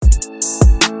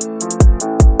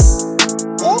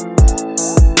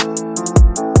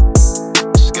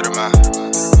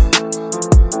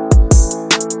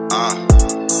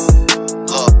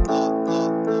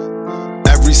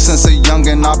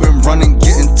running,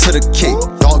 getting to the cake.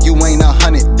 Dog, you ain't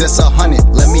 100, this 100,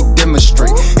 let me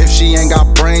demonstrate. If she ain't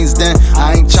got brains, then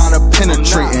I ain't tryna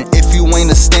penetrate. And if you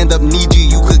ain't a stand-up need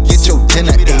you could get your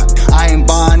dinner ate. I ain't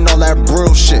buying all that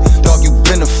real shit, dog, you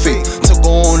benefit. Took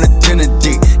her on a dinner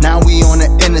date, now we on the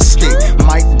interstate.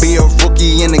 Might be a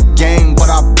rookie in the game,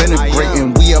 but I've been a great.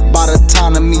 And we about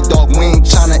autonomy, dog, we ain't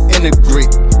tryna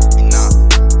integrate.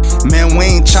 Man,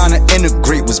 we ain't tryna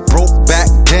integrate. Was broke back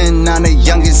then, now the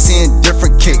youngin' seeing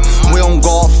different cake. We don't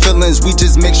go off feelings, we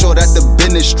just make sure that the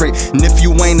business straight. And if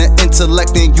you ain't an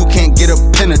intellect, then you can't get a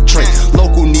penetrate.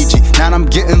 Local need you, now I'm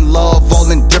getting love all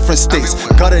in different states.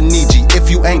 Gotta need you,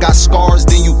 if you ain't got scars,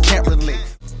 then you can't relate.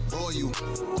 Royal,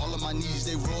 all of my needs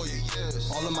they royal.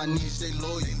 All of my needs they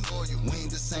loyal. We ain't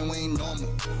the same, we ain't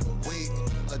normal. Wait,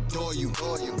 adore you.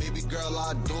 Baby girl,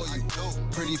 I adore you.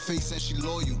 Pretty face and she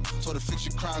loyal. Told her fix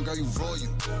your crown, girl, you royal.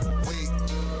 Wait.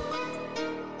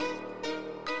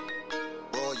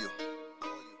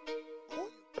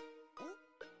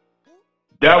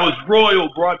 That was Royal,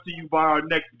 brought to you by our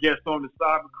next guest on the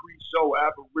Simon Creed Show,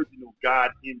 Aboriginal God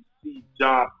MC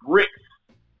Ja Bricks.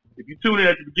 If you tune in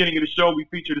at the beginning of the show, we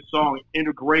featured the song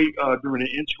Integrate during the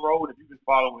intro. And if you've been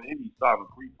following any Simon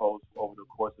Creed posts over the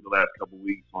course of the last couple of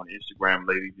weeks on Instagram,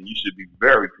 ladies, then you should be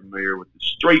very familiar with the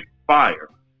straight fire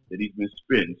that he's been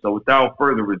spitting. So without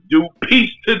further ado,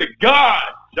 peace to the God,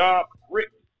 Ja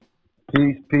Bricks.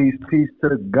 Peace to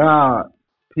the God.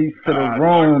 Peace to the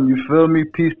room, you feel me?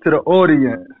 Peace to the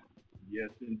audience. Yes,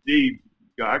 indeed.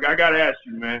 I got to ask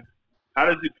you, man, how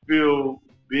does it feel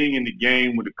being in the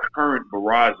game with the current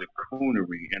barrage of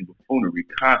coonery and buffoonery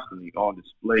constantly on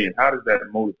display, and how does that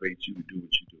motivate you to do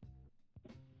what you do?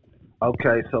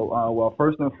 Okay, so, well,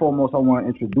 first and foremost, I want to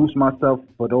introduce myself.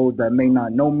 For those that may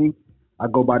not know me, I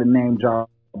go by the name Ja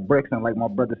Bricks, and like my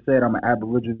brother said, I'm an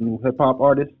Aboriginal hip-hop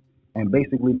artist, and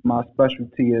basically my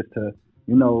specialty is to,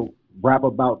 rap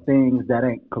about things that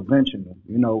ain't conventional,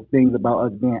 things about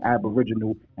us being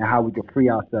Aboriginal and how we can free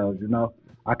ourselves,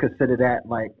 I consider that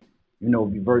like,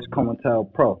 reverse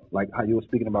COINTELPRO, like how you were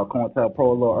speaking about COINTELPRO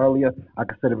a little earlier. I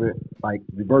consider it like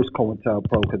reverse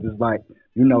COINTELPRO because it's like,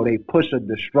 they push a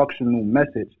destructional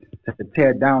message to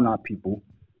tear down our people.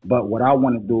 But what I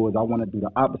want to do is I want to do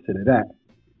the opposite of that.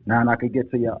 Now, and I could get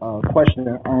to your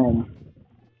question.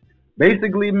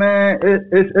 Basically, man,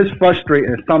 it's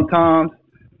frustrating sometimes.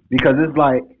 Because it's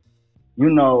like,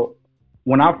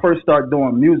 when I first started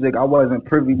doing music, I wasn't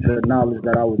privy to the knowledge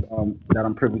that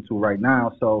I'm privy to right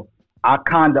now. So I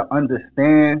kind of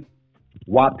understand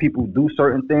why people do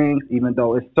certain things, even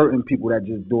though it's certain people that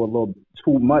just do a little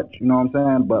too much, you know what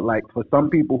I'm saying? But like for some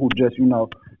people who just,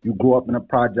 you grow up in the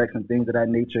projects and things of that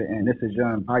nature, and this is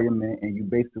your environment, and you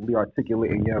basically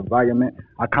articulate in your environment,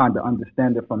 I kind of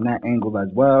understand it from that angle as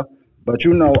well. But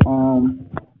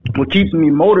what keeps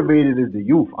me motivated is the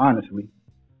youth, honestly.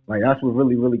 Like, that's what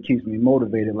really, really keeps me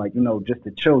motivated. Like, just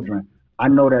the children. I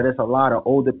know that it's a lot of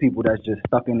older people that's just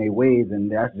stuck in their ways,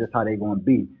 and that's just how they're going to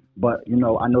be. But,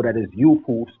 I know that it's youth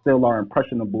who still are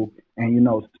impressionable and,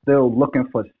 still looking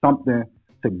for something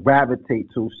to gravitate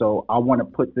to. So I want to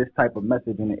put this type of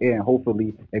message in the air, and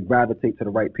hopefully it gravitates to the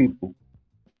right people.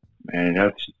 Man,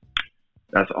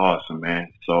 that's awesome, man.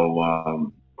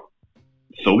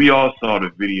 So we all saw the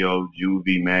video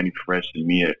Juvie, Manny Fresh, and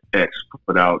Mia X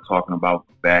put out talking about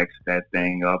backs that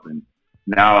thing up, and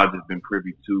now I've just been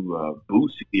privy to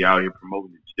Boosie out here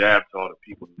promoting the jab to all the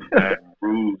people in Baton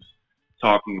Rouge,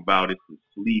 talking about it's a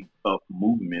sleep up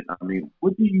movement. I mean,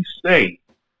 what do you say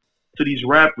to these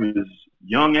rappers,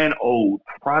 young and old,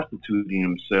 prostituting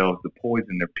themselves to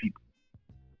poison their people?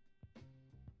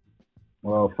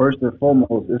 Well, first and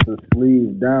foremost, it's a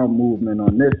sleeve down movement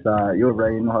on this side. You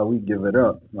already know how we give it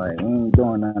up. Like, we ain't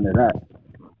doing none of that.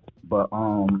 But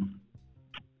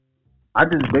I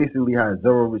just basically have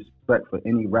zero respect for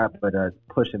any rapper that's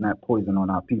pushing that poison on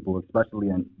our people, especially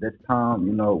in this time,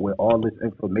 with all this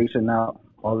information out,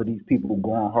 all of these people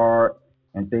going hard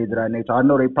and things of that nature. I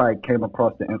know they probably came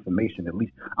across the information at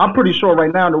least. I'm pretty sure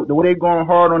right now, the way they going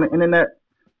hard on the internet,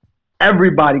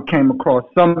 everybody came across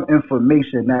some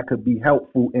information that could be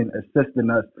helpful in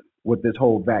assisting us with this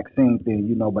whole vaccine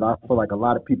thing, but I feel like a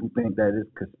lot of people think that it's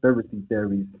conspiracy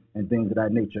theories and things of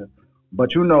that nature.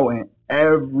 But, in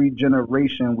every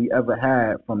generation we ever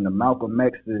had, from the Malcolm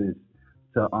X's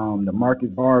to the Marcus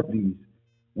Garveys,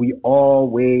 we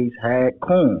always had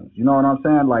coons. You know what I'm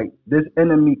saying? Like, this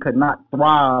enemy could not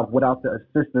thrive without the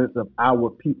assistance of our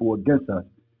people against us.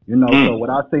 So what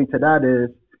I say to that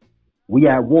is, we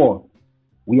at war.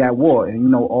 We at war,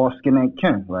 and all skin ain't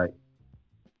kin, right?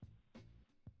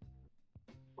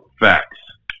 Facts.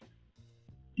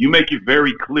 You make it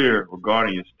very clear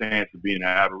regarding your stance of being an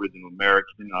Aboriginal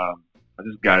American. I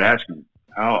just got to ask you,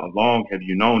 how long have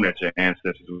you known that your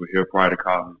ancestors were here prior to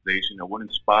colonization, and what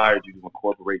inspired you to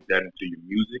incorporate that into your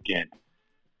music? And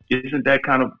isn't that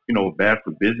kind of, bad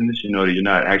for business, that you're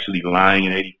not actually lying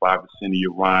in 85% of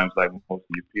your rhymes like most of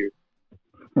your peers?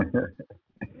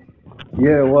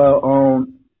 Yeah, well,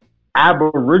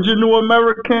 Aboriginal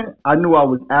American, I knew I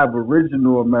was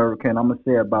Aboriginal American, I'm going to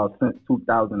say about since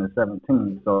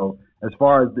 2017. So as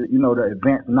far as the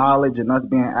advanced knowledge and us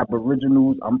being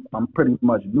Aboriginals, I'm pretty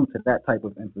much new to that type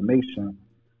of information.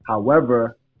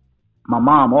 However, my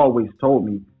mom always told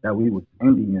me that we was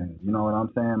Indians. You know what I'm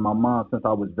saying? My mom, since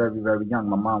I was very, very young,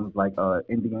 my mom was like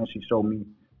Indian. She showed me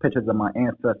pictures of my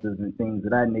ancestors and things of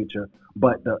that nature.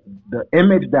 But the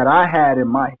image that I had in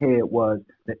my head was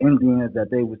the Indians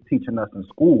that they was teaching us in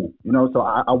school. So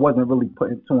I wasn't really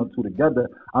putting two and two together.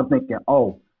 I'm thinking,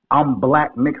 oh, I'm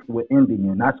black mixed with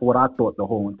Indian. That's what I thought the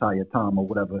whole entire time or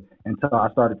whatever, until I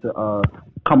started to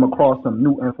come across some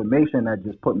new information that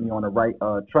just put me on the right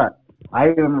track.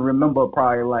 I even remember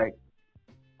probably like,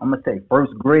 I'm going to say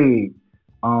first grade,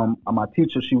 my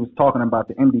teacher, she was talking about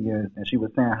the Indians, and she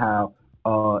was saying how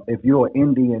if you're an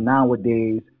Indian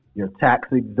nowadays, you're tax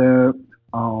exempt,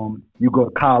 you go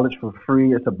to college for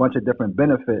free, it's a bunch of different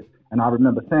benefits. And I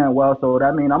remember saying, well, so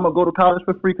that means I'm going to go to college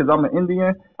for free because I'm an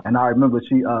Indian? And I remember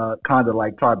she kind of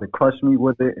like tried to crush me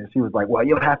with it, and she was like, well,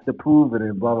 you'll have to prove it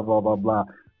and blah, blah, blah, blah, blah.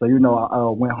 So,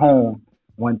 I went home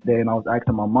one day and I was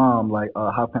asking my mom, like,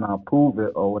 how can I prove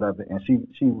it or whatever? And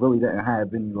she really didn't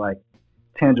have any, like,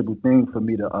 tangible thing for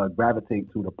me to gravitate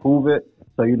to prove it.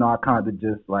 So, I kind of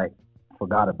just, like,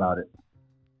 forgot about it.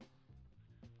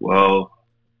 Well,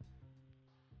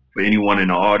 for anyone in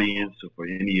the audience or for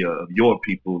any of your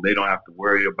people, they don't have to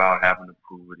worry about having to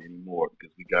prove it anymore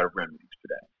because we got remedies for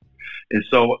that. And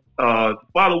so to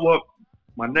follow up,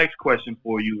 my next question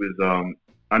for you is,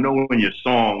 I know in your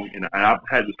song, and I've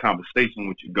had this conversation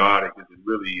with you, God, because it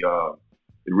really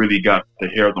got the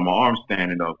hairs on my arm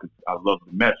standing up because I love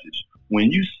the message.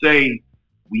 When you say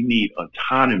we need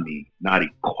autonomy, not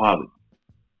equality,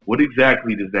 what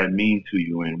exactly does that mean to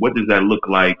you, and what does that look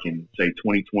like in, say,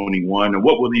 2021, or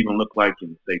what will it even look like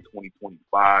in, say,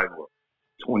 2025 or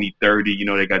 2030?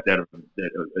 They got that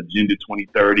Agenda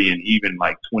 2030 and even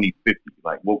like 2050.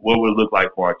 Like, what will it look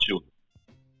like for our children?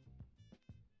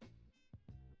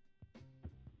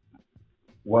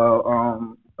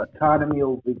 Well, autonomy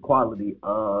over equality.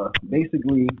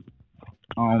 Basically,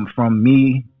 from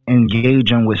me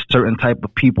engaging with certain type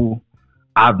of people,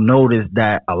 I've noticed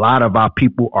that a lot of our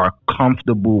people are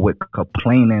comfortable with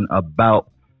complaining about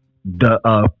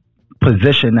the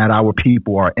position that our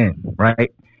people are in,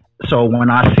 right? So when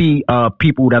I see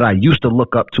people that I used to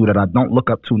look up to that I don't look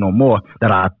up to no more,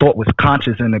 that I thought was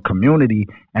conscious in the community,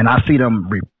 and I see them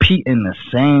repeating the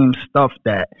same stuff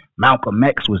that Malcolm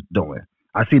X was doing.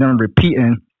 I see them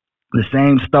repeating the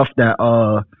same stuff that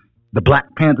the Black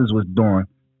Panthers was doing.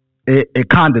 It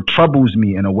kind of troubles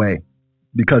me in a way,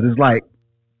 because it's like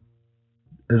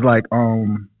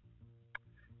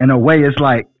in a way it's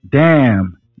like,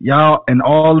 damn, y'all, in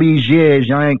all these years,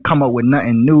 y'all ain't come up with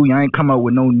nothing new. Y'all ain't come up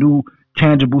with no new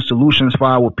tangible solutions for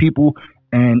our people.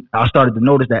 And I started to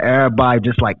notice that everybody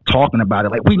just like talking about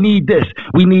it. Like, we need this,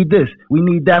 we need this, we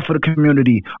need that for the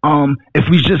community. If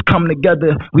we just come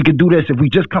together, we could do this. If we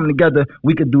just come together,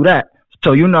 we could do that.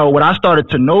 So, what I started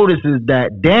to notice is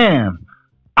that, damn,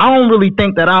 I don't really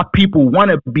think that our people want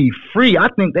to be free. I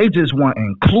think they just want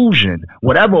inclusion.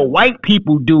 Whatever white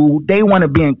people do, they want to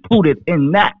be included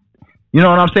in that. You know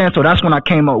what I'm saying? So that's when I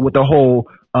came up with the whole,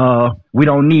 we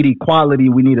don't need equality,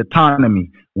 we need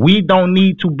autonomy. We don't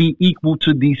need to be equal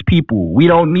to these people. We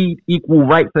don't need equal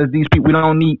rights as these people. We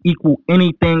don't need equal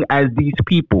anything as these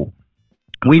people.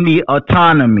 We need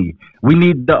autonomy. We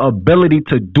need the ability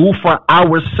to do for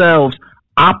ourselves,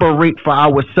 operate for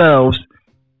ourselves,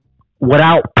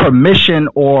 without permission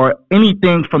or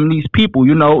anything from these people,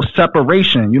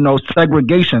 separation,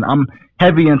 segregation. I'm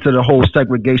heavy into the whole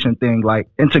segregation thing. Like,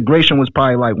 integration was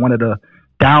probably like one of the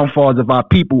downfalls of our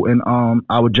people in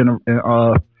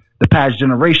the past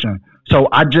generation. So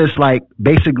I just like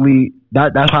basically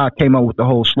that's how I came up with the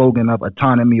whole slogan of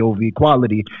autonomy over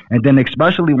equality. And then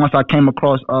especially once I came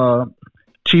across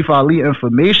Chief Ali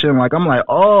information, like, I'm like,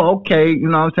 oh, okay, you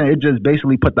know what I'm saying? It just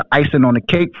basically put the icing on the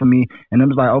cake for me. And it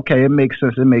was like, okay, it makes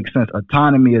sense.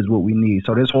 Autonomy is what we need.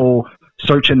 So this whole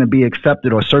searching to be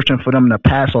accepted or searching for them to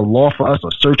pass a law for us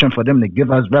or searching for them to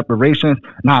give us reparations,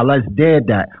 let's dead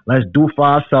that. Let's do for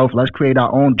ourselves. Let's create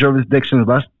our own jurisdictions.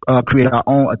 Let's create our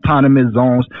own autonomous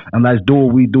zones, and let's do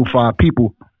what we do for our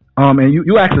people. And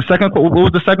you asked the second, what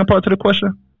was the second part to the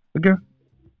question again?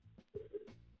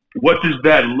 What does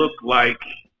that look like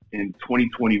in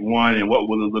 2021, and what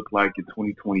will it look like in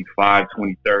 2025,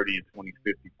 2030, and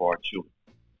 2050 for our children?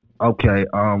 Okay.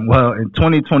 Well, in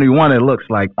 2021, it looks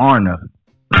like Arna.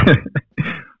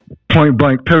 Point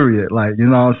blank. Period. Like, you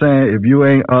know what I'm saying? If you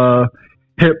ain't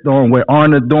hipped on what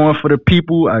Arna doing for the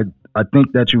people, I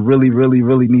think that you really, really,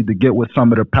 really need to get with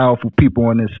some of the powerful people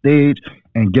on this stage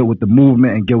and get with the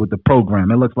movement and get with the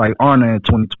program. It looks like Arna in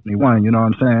 2021, you know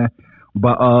what I'm saying?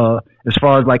 But as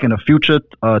far as like in the future,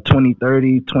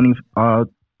 2030,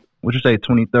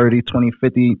 2030,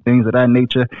 2050, things of that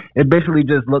nature, it basically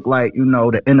just looked like, you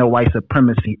know, the inner white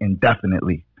supremacy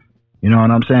indefinitely. You know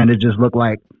what I'm saying? It just looked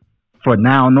like for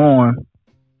now on,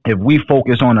 if we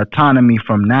focus on autonomy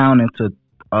from now into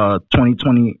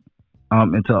 2020,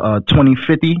 into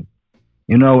 2050,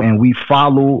 you know, and we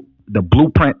follow the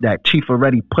blueprint that Chief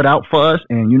already put out for us,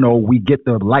 and, you know, we get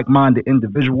the like-minded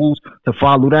individuals to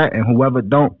follow that, and whoever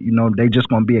don't, you know, they just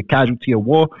going to be a casualty of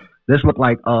war. This look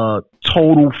like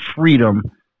total freedom,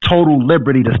 total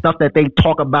liberty, the stuff that they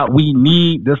talk about we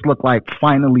need. This look like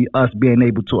finally us being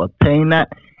able to obtain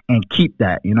that and keep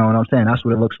that. You know what I'm saying? That's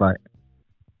what it looks like.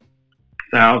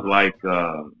 Sounds like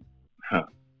the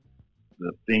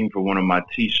theme for one of my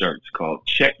T-shirts called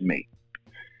Checkmate.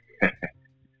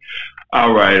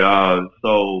 All right,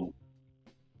 so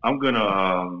I'm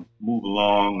gonna move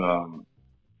along.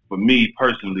 For me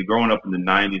personally, growing up in the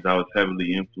 90s, I was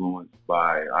heavily influenced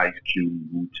by Ice Cube,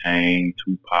 Wu-Tang,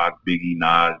 Tupac, Biggie,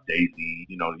 Nas, Jay-Z,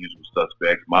 you know, the usual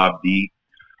suspects, Mobb Deep,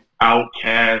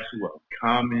 Outkast,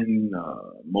 Common,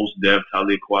 Mos Def,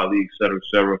 Talib Kweli, et cetera, et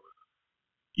cetera.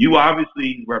 You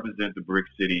obviously represent the Brick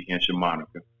City and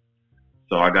Shamanica.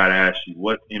 So I got to ask you,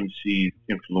 what MCs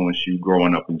influenced you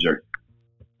growing up in Jersey?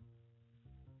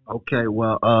 Okay,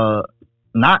 well,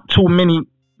 not too many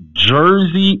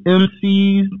Jersey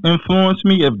MCs influenced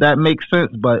me, if that makes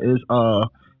sense, but it's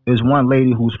one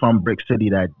lady who's from Brick City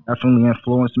that definitely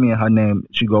influenced me, and her name,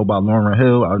 she go by Lauryn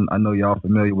Hill. I know y'all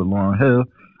familiar with Lauryn Hill.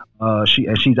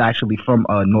 She's actually from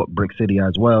North Brick City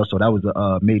as well, so that was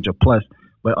a major plus.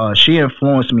 But she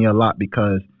influenced me a lot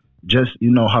because just, you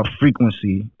know, her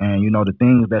frequency and, you know, the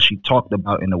things that she talked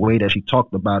about and the way that she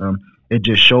talked about them, it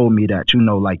just showed me that, you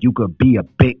know, like you could be a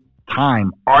big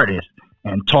time artist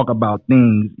and talk about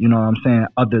things, you know what I'm saying,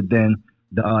 other than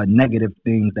the negative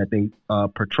things that they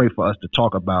portray for us to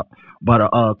talk about. But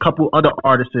a couple other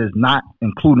artists, not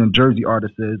including Jersey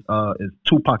artists, is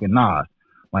Tupac and Nas.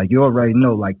 Like, you already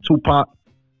know, like Tupac,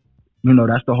 you know,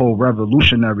 that's the whole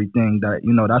revolutionary thing that,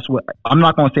 you know, that's what, I'm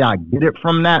not going to say I get it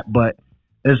from that, but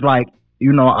it's like,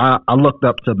 you know, I looked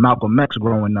up to Malcolm X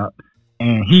growing up,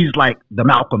 and he's like the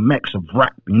Malcolm X of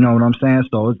rap, you know what I'm saying?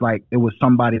 So it's like, it was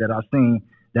somebody that I seen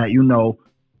that, you know,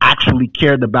 actually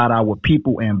cared about our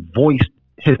people and voiced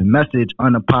his message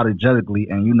unapologetically.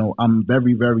 And, you know, I'm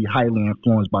very, very highly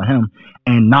influenced by him.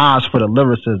 And Nas for the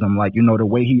lyricism, like, you know, the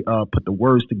way he put the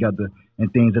words together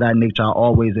and things of that nature. I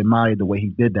always admired the way he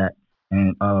did that.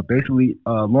 And basically,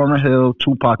 Lauryn Hill,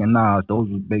 Tupac, and Nas, those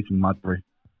were basically my three.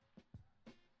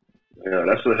 Yeah,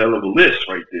 that's a hell of a list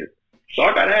right there. So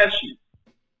I got to ask you,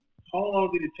 how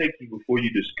long did it take you before you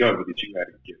discovered that you had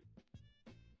a gift?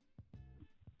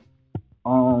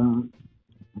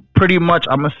 Pretty much,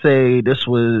 I'm gonna say this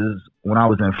was when I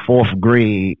was in 4th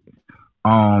grade.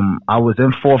 I was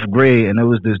in 4th grade, and there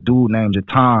was this dude named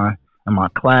Jatan in my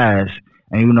class,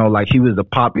 and, you know, like, he was a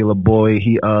popular boy.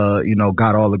 He you know,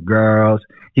 got all the girls.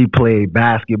 He played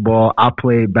basketball. I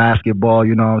played basketball.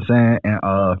 You know what I'm saying?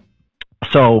 And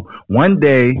so one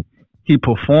day he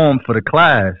performed for the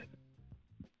class,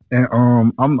 and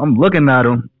I'm looking at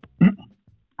him,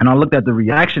 and I looked at the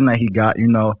reaction that he got, you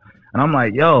know, and I'm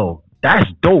like, yo, that's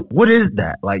dope. What is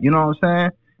that? Like, you know what I'm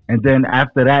saying? And then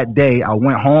after that day, I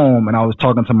went home and I was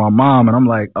talking to my mom, and I'm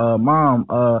like, Mom,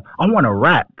 I want to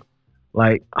rap.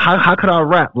 Like, how could I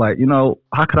rap? Like, you know,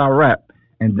 how could I rap?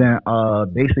 And then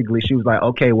basically she was like,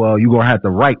 okay, well, you're going to have to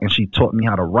write. And she taught me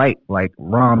how to write, like,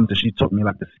 rhymes, and she taught me,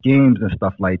 like, the schemes and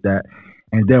stuff like that.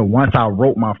 And then once I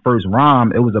wrote my first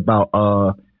rhyme, it was about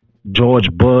George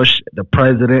Bush, the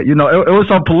president. You know, it was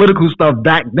some political stuff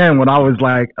back then when I was,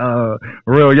 like,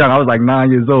 real young. I was, like,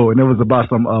 9 years old, and it was about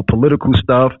some political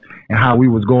stuff and how we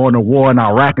was going to war in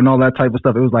Iraq and all that type of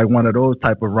stuff. It was, like, one of those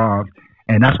type of rhymes.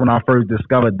 And that's when I first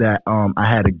discovered that I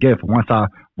had a gift. Once I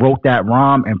wrote that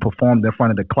rhyme and performed in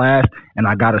front of the class and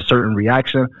I got a certain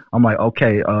reaction, I'm like,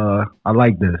 okay, I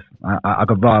like this. I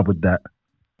could vibe with that.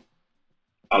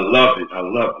 I love it. I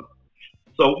love it.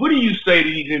 So what do you say to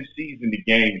these MCs in the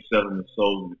game selling the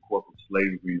souls into corporate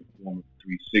slavery in the form of a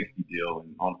 360 deal?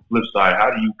 And on the flip side,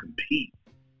 how do you compete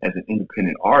as an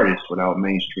independent artist without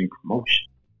mainstream promotion?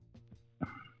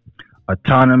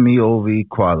 Autonomy over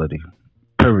equality.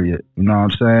 period. You know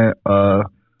what I'm saying?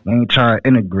 We ain't trying to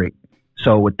integrate.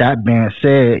 So with that being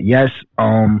said, yes,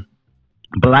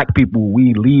 black people,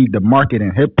 we lead the market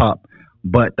in hip hop,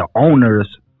 but the owners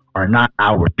are not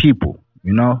our people,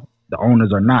 you know? The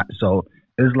owners are not. So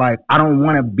it's like, I don't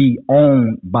want to be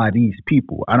owned by these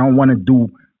people. I'm not going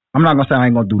to say I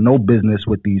ain't going to do no business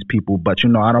with these people, but, you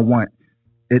know, I don't want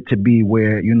it to be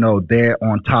where, you know, they're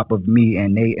on top of me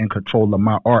and they in control of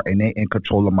my art and they in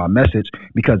control of my message,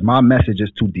 because my message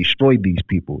is to destroy these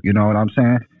people. You know what I'm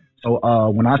saying? So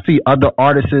when I see other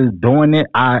artists doing it,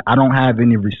 I don't have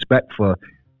any respect for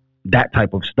that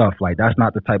type of stuff. Like, that's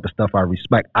not the type of stuff I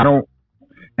respect.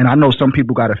 And I know some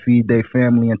people got to feed their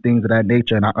family and things of that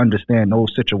nature, and I understand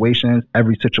those situations.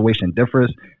 Every situation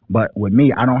differs. But with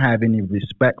me, I don't have any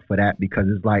respect for that, because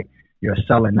it's like you're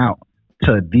selling out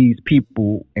to these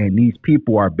people, and these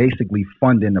people are basically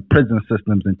funding the prison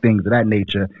systems and things of that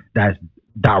nature that's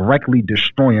directly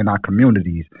destroying our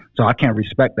communities. So I can't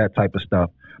respect that type of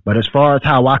stuff. But as far as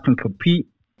how I can compete,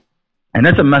 and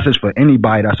that's a message for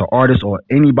anybody that's an artist or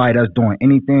anybody that's doing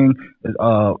anything,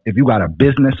 if you got a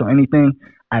business or anything,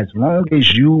 as long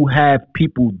as you have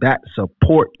people that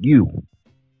support you,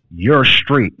 you're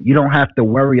straight. You don't have to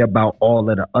worry about all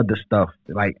of the other stuff.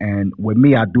 Like, and with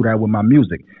me, I do that with my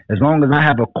music. As long as I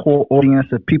have a core audience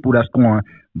of people that's going to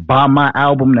buy my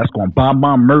album, that's going to buy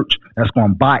my merch, that's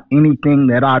going to buy anything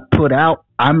that I put out,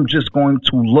 I'm just going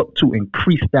to look to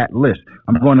increase that list.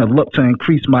 I'm going to look to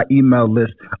increase my email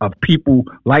list of people,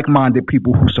 like-minded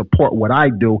people who support what I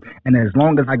do. And as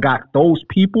long as I got those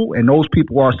people and those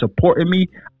people are supporting me,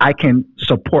 I can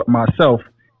support myself.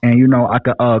 And, you know, I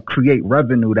could create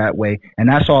revenue that way. And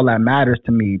that's all that matters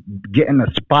to me. Getting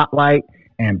the spotlight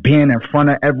and being in front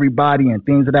of everybody and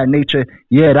things of that nature.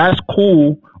 Yeah, that's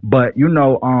cool. But, you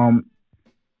know,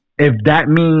 if that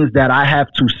means that I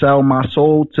have to sell my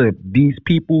soul to these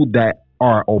people that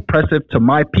are oppressive to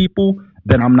my people,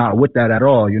 then I'm not with that at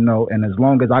all, you know. And as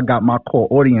long as I got my core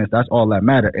audience, that's all that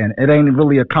matters. And it ain't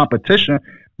really a competition,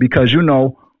 because, you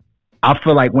know, I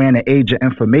feel like we're in the age of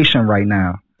information right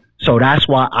now. So that's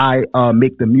why I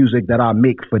make the music that I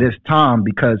make for this time,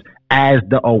 because as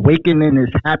the awakening is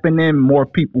happening, more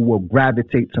people will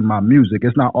gravitate to my music.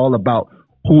 It's not all about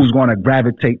who's going to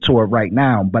gravitate to it right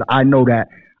now, but I know that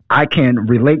I can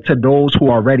relate to those who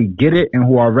already get it and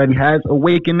who already has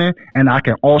awakening, and I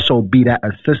can also be that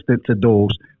assistant to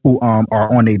those who are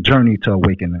on a journey to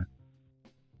awakening.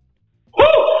 Woo!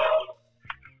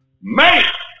 Man,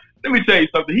 let me tell you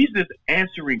something. He's just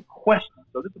answering questions.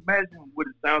 So just imagine what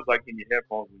it sounds like in your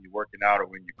headphones when you're working out or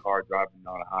when your car driving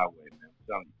down the highway, man. I'm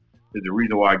telling you, there's a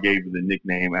reason why I gave you the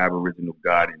nickname Aboriginal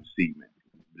God MC, man.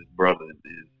 This brother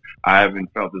is, I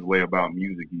haven't felt this way about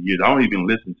music in years. I don't even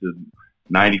listen to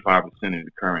 95% of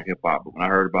the current hip hop, but when I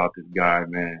heard about this guy,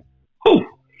 man, whew.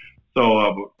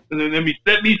 So let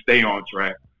me stay on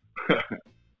track.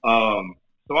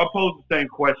 So I posed the same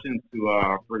question to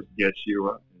our first guest,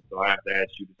 Shira, and so I have to ask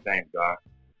you the same, God.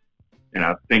 And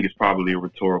I think it's probably a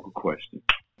rhetorical question.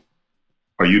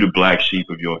 Are you the black sheep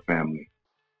of your family?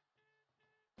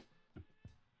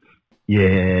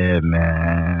 Yeah,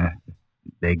 man.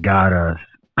 They got us.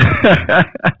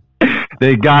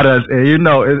 They got us. And, you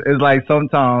know, it's like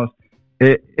sometimes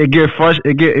it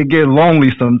get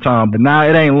lonely sometimes. But now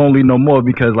it ain't lonely no more,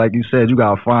 because, like you said, you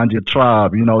got to find your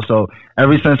tribe, you know. So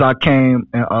ever since I came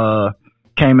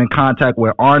in contact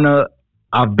with Arna,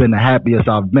 I've been the happiest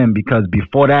I've been, because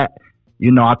before that,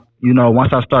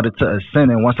 once I started to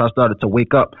ascend and once I started to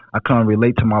wake up, I couldn't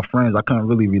relate to my friends. I couldn't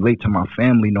really relate to my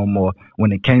family no more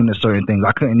when it came to certain things.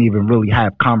 I couldn't even really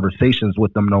have conversations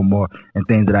with them no more and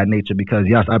things of that nature, because,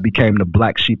 yes, I became the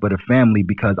black sheep of the family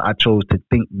because I chose to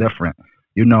think different.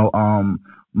 You know, on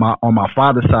my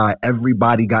father's side,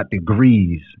 everybody got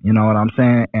degrees, you know what I'm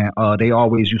saying? And they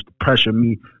always used to pressure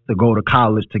me to go to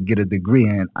college to get a degree,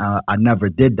 and I never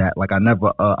did that. Like, I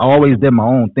always did my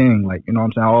own thing. Like, you know what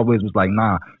I'm saying? I always was like,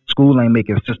 nah, school ain't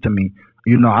making sense to me.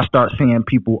 You know, I start seeing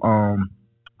people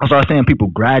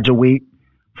graduate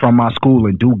from my school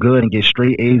and do good and get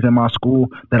straight A's in my school,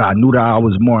 that I knew that I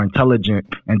was more intelligent.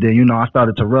 And then, you know, I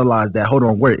started to realize that, hold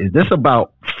on, wait, is this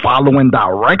about following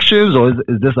directions or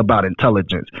is this about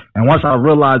intelligence? And once I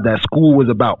realized that school was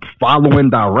about following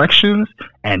directions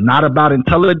and not about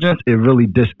intelligence, it really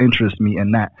disinterested me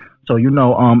in that. So, you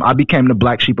know, I became the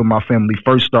black sheep of my family,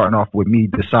 first starting off with me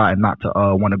deciding not to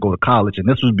want to go to college. And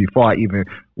this was before I even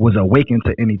was awakened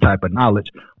to any type of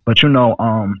knowledge. But, you know,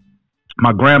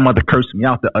 my grandmother cursed me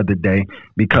out the other day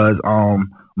because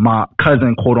my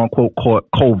cousin, quote unquote, caught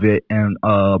COVID, and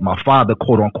my father,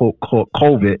 quote unquote, caught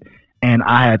COVID. And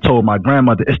I had told my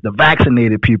grandmother, it's the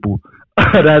vaccinated people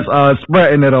that's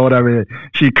spreading it or whatever.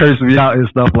 She cursed me out and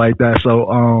stuff like that.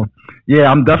 So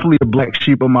yeah, I'm definitely the black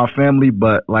sheep of my family,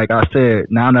 but like I said,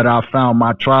 now that I found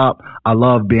my tribe, I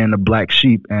love being the black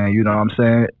sheep, and you know what I'm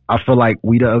saying? I feel like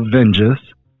we the Avengers,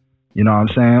 you know what I'm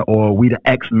saying? Or we the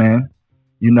X-Men.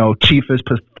 You know, Chief is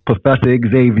Professor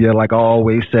Xavier, like I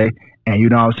always say, and you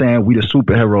know what I'm saying? We the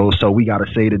superheroes, so we gotta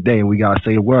say the day and we gotta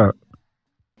say the word.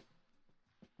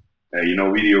 Hey, you know,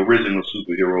 we the original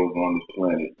superheroes on this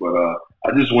planet. But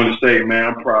I just want to say, man,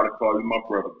 I'm proud to call you my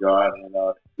brother, God. And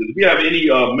if we have any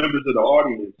members of the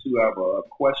audience who have a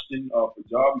question for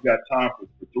Job, we got time for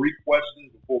 3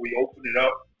 questions before we open it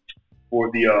up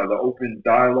for the open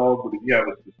dialogue. But if you have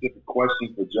a specific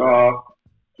question for Job,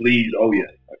 please, oh yeah,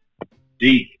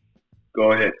 D,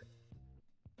 go ahead.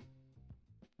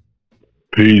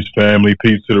 Peace, family.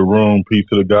 Peace to the room. Peace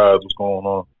to the guys. What's going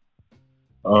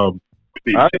on?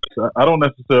 I don't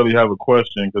necessarily have a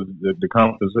question because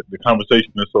the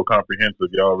conversation is so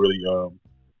comprehensive. Y'all really y'all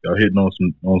hitting on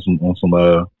some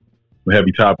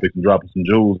heavy topics and dropping some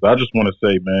jewels. I just want to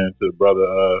say, man, to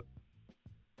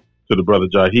the brother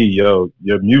Jahi, yo,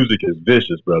 your music is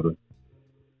vicious, brother.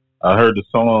 I heard the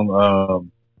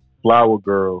song "Flower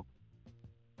Girl."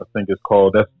 I think it's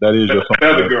called. That is your song.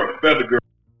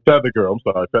 Feather Girl. I'm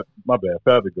sorry. My bad.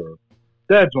 Feather Girl.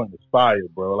 That joint is fire,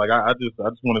 bro. Like I just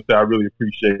want to say I really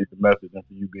appreciate the message and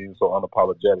for you being so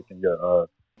unapologetic in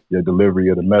your delivery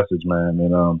of the message, man.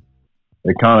 And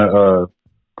it kind of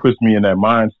puts me in that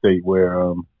mind state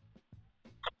where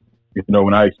you know,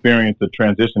 when I experienced the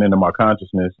transition into my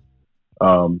consciousness,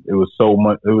 it was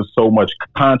so much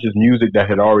conscious music that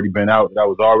had already been out that I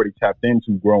was already tapped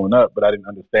into growing up, but I didn't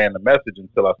understand the message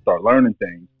until I started learning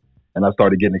things, and I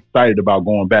started getting excited about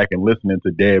going back and listening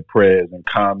to Dead Prez and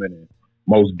Common and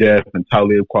Mos Def and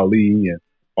Talib Kweli and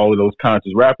all of those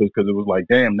conscious rappers, because it was like,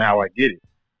 damn, now I get it.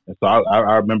 And so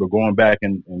I remember going back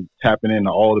and tapping into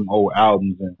all them old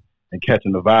albums and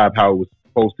catching the vibe how it was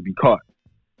supposed to be caught.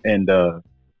 And,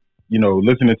 you know,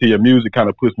 listening to your music kind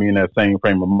of puts me in that same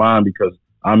frame of mind, because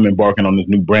I'm embarking on this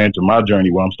new branch of my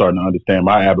journey where I'm starting to understand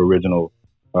my Aboriginal,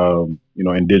 you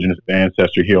know, indigenous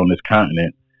ancestry here on this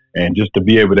continent. And just to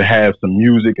be able to have some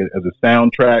music as a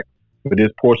soundtrack for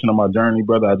this portion of my journey,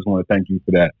 brother, I just want to thank you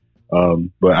for that.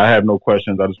 But I have no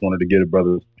questions. I just wanted to give it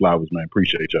brothers flowers, man.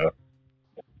 Appreciate y'all.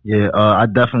 Yeah, I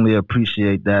definitely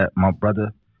appreciate that, my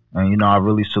brother. And you know, I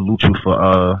really salute you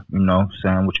for you know,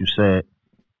 saying what you said.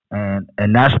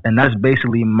 And that's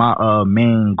basically my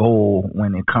main goal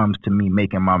when it comes to me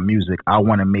making my music. I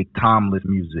want to make timeless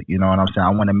music, you know what I'm saying?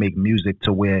 I want to make music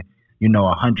to where, you know,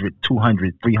 100,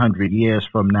 200, 300 years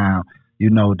from now, you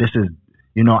know, this is,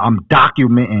 you know, I'm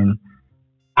documenting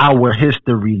our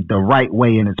history the right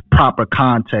way in its proper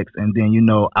context, and then, you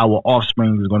know, our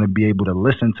offspring is going to be able to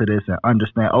listen to this and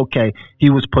understand, okay, he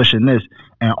was pushing this.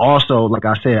 And also, like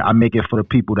I said, I make it for the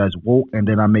people that's woke, and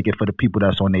then I make it for the people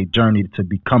that's on their journey to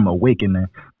become awakening.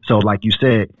 So like you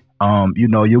said, you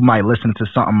know, you might listen to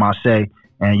something I say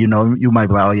and, you know, you might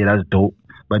be like, oh yeah, that's dope.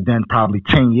 But then probably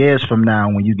 10 years from now,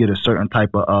 when you get a certain type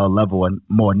of level of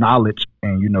more knowledge,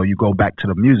 and, you know, you go back to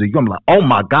the music, you're going to be like, oh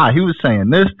my God, he was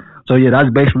saying this. So yeah, that's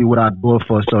basically what I do it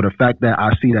for. So the fact that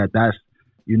I see that that's,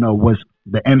 you know, was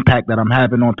the impact that I'm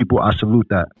having on people, I salute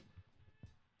that.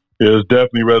 Yeah, it's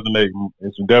definitely resonating.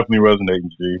 It's definitely resonating,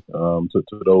 G, to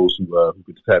those who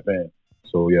could tap in.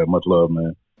 So yeah, much love,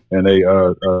 man. And hey,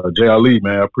 Jay Ali,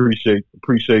 man, I appreciate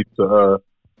the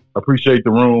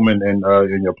room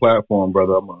and your platform,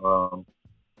 brother. I'm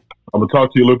gonna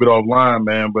talk to you a little bit offline,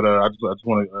 man. But I just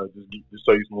want to just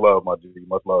show you some love, my G.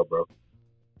 Much love, bro.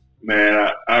 Man,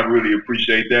 I really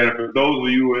appreciate that. And for those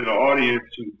of you in the audience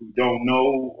who don't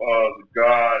know the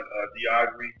God, D.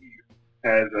 Ivory, he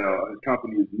has his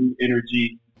company is New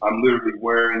Energy. I'm literally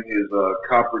wearing his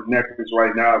copper necklace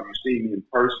right now. If you see me in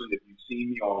person, if you see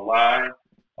me online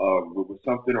with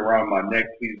something around my neck,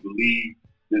 please believe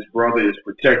this brother is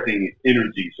protecting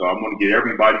energy. So I'm going to get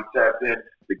everybody tapped in.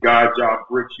 The God Job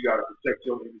Bricks, you got to protect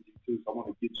your energy too. So I want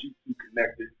to get you two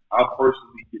connected. I'll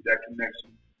personally get that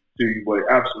connection to you. But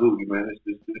absolutely, man,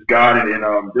 this God. And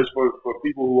just for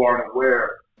people who aren't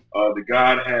aware, the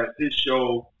God has his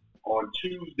show on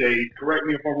Tuesdays. Correct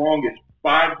me if I'm wrong. It's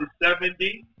 5 to 7,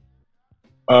 D?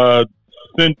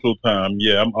 Central time.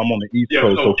 Yeah, I'm on the East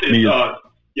Coast. So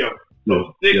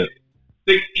it's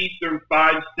 6 Eastern,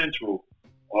 5 Central.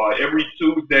 Every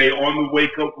Tuesday on the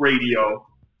Wake Up Radio,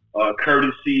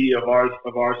 courtesy of our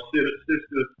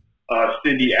sister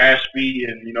Cindy Ashby.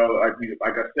 And you know,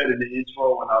 like I said in the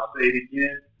intro, and I'll say it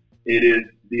again, it is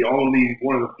the only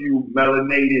one of the few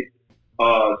melanated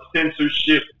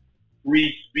censorship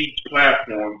free speech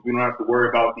platforms. We don't have to worry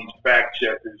about these fact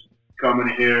checkers coming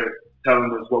in here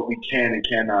telling us what we can and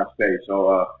cannot say.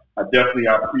 So I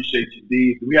appreciate you,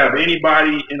 D. Do we have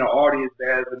anybody in the audience that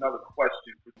has another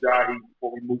question for Jahi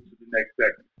before we move to the next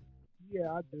segment?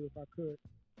 Yeah, I do, if I could.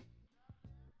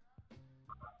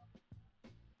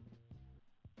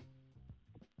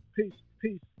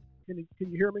 Peace. Can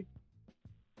you hear me?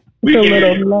 We can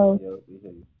hear you.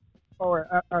 All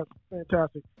right,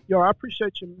 fantastic. Yo, I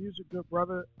appreciate your music, good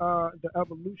brother. The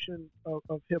evolution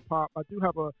of hip hop. I do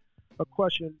have a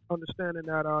question, understanding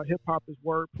that hip hop is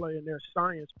wordplay and there's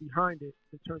science behind it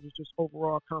in terms of just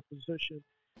overall composition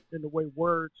and the way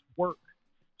words work.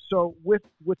 So with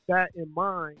that in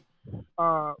mind,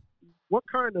 what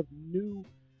kind of new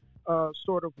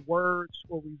sort of words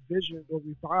or revisions or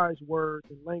revised words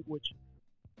and language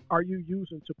are you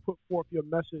using to put forth your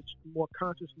message more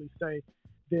consciously, say,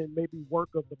 than maybe work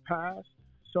of the past?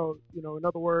 So, in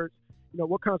other words,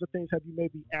 what kinds of things have you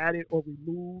maybe added or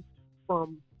removed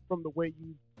from the way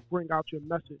you bring out your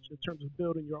message in terms of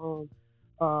building your own,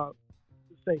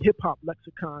 say, hip-hop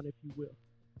lexicon, if you will?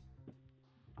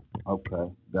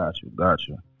 Okay, got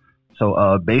you.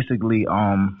 So basically,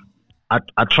 I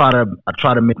try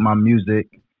to make my music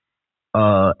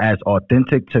as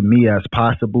authentic to me as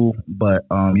possible, but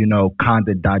kind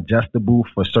of digestible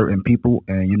for certain people.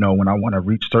 And when I want to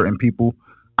reach certain people,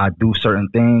 I do certain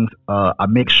things. I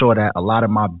make sure that a lot of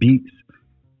my beats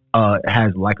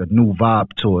has like a new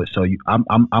vibe to it. So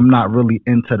I'm not really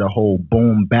into the whole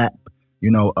boom bap,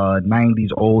 90s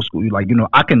old school.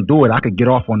 I can do it. I could get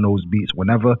off on those beats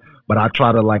whenever, but I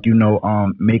try to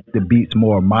make the beats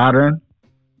more modern,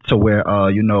 to where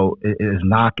it is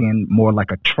knocking more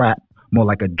like a trap, more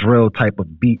like a drill type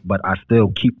of beat, but I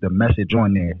still keep the message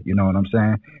on there. You know what I'm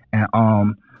saying?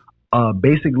 And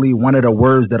basically one of the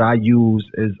words that I use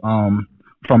is from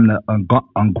the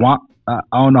I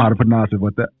don't know how to pronounce it,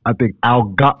 but I think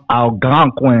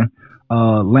Algonquin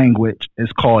language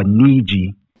is called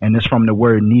Niji, and it's from the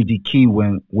word Niji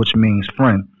Kiwin, which means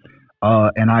friend.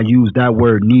 And I use that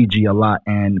word Niji a lot,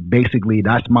 and basically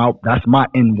that's my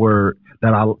N word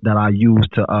that I use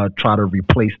to try to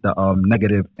replace the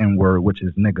negative N word, which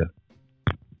is nigga.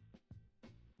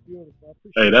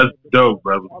 Hey, that's dope,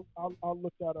 brother. I'll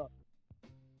look that up.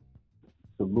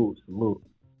 Salute.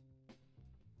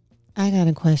 I got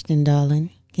a question,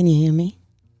 darling. Can you hear me?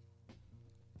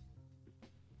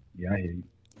 Yeah, I hear you.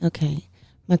 Okay.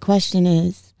 My question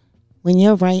is, when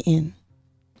you're writing,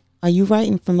 are you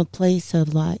writing from a place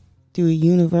of through a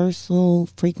universal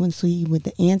frequency with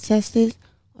the ancestors?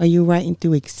 Or are you writing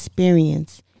through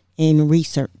experience and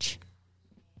research?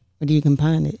 Or do you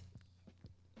combine it?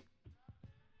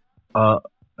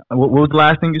 What was the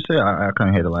last thing you said? I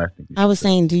couldn't hear the last thing. I was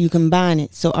saying, do you combine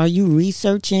it? So are you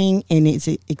researching and is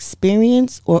it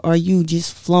experience, or are you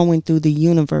just flowing through the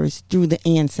universe through the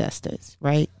ancestors,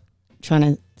 right? Trying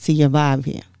to see your vibe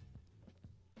here.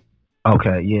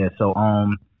 Okay, yeah. So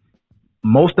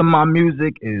most of my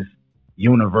music is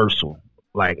universal.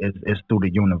 It's through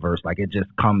the universe. It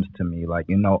just comes to me.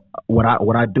 What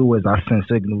I do is I send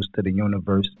signals to the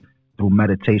universe through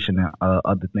meditation and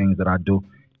other things that I do.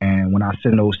 And when I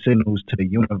send those signals to the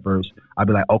universe, I'll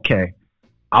be like, okay,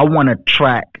 I want a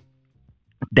track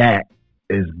that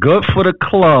is good for the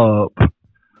club,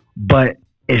 but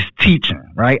it's teaching,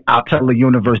 right? I'll tell the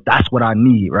universe that's what I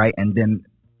need, right? And then,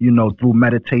 through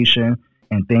meditation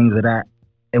and things of that,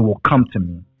 it will come to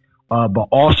me. But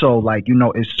also,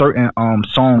 it's certain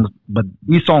songs, but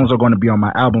these songs are going to be on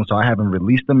my album, so I haven't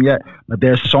released them yet. But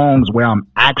there's songs where I'm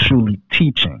actually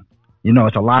teaching.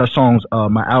 It's a lot of songs.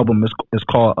 My album is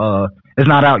called, it's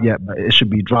not out yet, but it should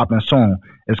be dropping soon.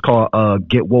 It's called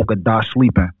Get Woke or Die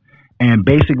Sleeping. And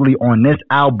basically on this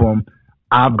album,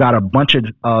 I've got a bunch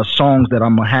of songs that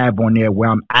I'm going to have on there where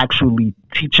I'm actually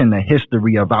teaching the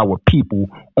history of our people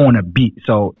on a beat.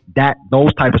 So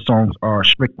those type of songs are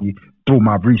strictly through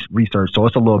my research. So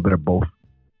it's a little bit of both.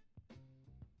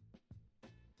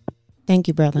 Thank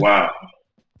you, brother. Wow.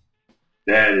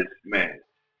 That is, man,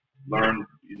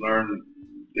 you learn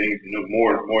things,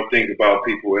 more things about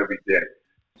people every day.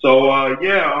 So,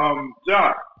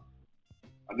 John,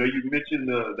 I know you mentioned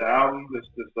the album that's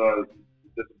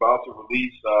about to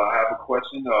release. I have a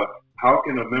question. How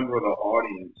can a member of the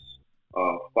audience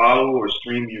follow or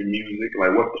stream your music?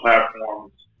 What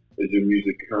platforms is your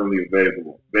music currently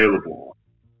available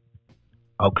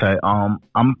on? Okay,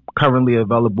 I'm currently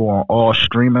available on all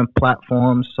streaming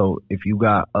platforms. So if you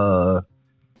got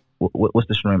what's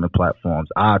the streaming platforms?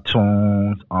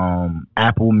 iTunes,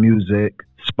 Apple Music,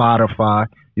 Spotify.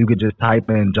 You could just type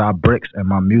in Ja Bricks and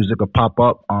my music will pop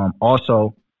up.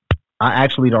 Also, I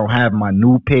actually don't have my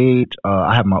new page.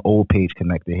 I have my old page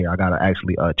connected here. I gotta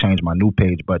actually change my new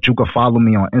page. But you can follow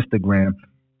me on Instagram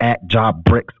at Job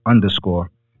Bricks _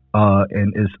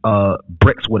 and it's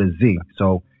Bricks with a Z.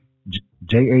 So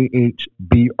JAHBRICKZ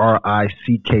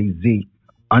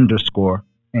 _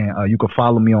 and you can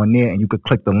follow me on there, and you could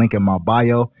click the link in my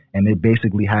bio, and it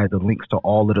basically has the links to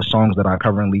all of the songs that I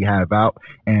currently have out.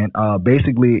 And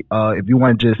basically, if you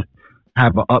want to just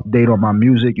have an update on my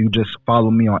music, you just follow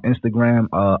me on Instagram.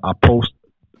 I post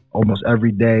almost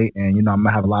every day, and I'm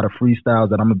gonna have a lot of freestyles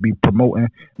that I'm gonna be promoting,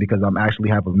 because I'm actually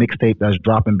have a mixtape that's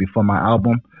dropping before my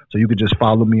album. So you could just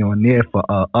follow me on there for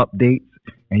updates,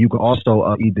 and you can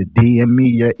also either DM me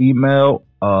your email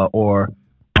or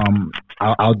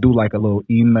I'll do like a little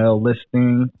email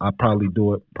listing. I'll probably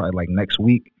do it like next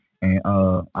week, and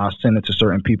I'll send it to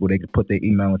certain people. They can put their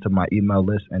email into my email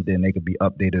list, and then they can be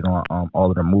updated on all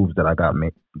of the moves that I got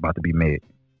about to be made.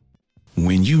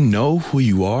 When you know who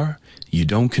you are, you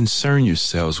don't concern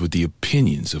yourselves with the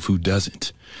opinions of who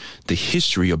doesn't. The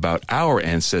history about our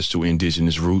ancestral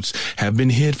indigenous roots have been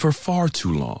hid for far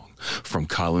too long, from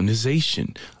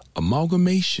colonization,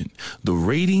 amalgamation, the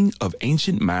raiding of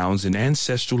ancient mounds and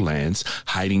ancestral lands,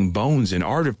 hiding bones and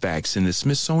artifacts in the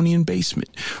Smithsonian basement,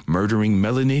 murdering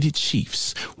melanated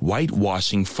chiefs,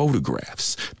 whitewashing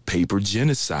photographs, paper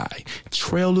genocide,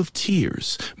 Trail of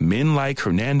Tears. Men like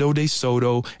Hernando de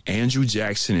Soto, Andrew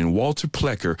Jackson, and Walter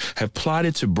Plecker have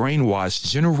plotted to brainwash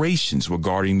generations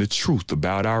regarding the truth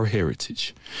about our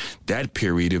heritage. That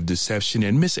period of deception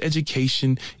and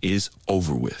miseducation is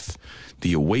over with.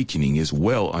 The awakening is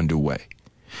well underway.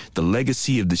 The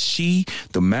legacy of the Shi,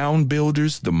 the mound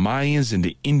builders, the Mayans, and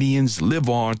the Indians live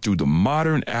on through the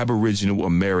modern Aboriginal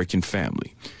American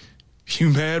family.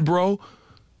 You mad, bro?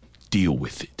 Deal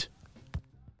with it.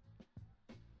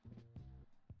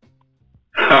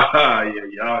 Yeah,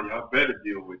 y'all better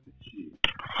deal with it. Shit.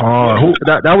 Who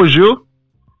that was you?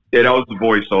 Yeah, that was the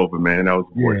voiceover, man. That was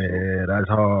the voiceover. Yeah, that's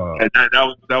hard. And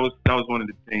that was one of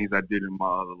the things I did in my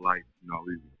other life.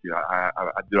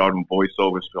 I did all them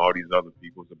voiceovers for all these other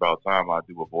people. It's about time I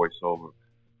do a voiceover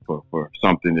for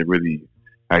something that really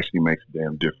actually makes a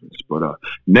damn difference. But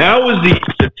now is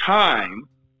the time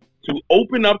to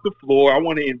open up the floor. I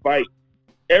want to invite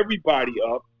everybody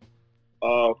up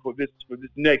for this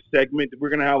next segment. We're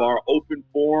gonna have our open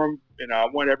forum, and I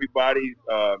want everybody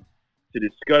to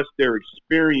discuss their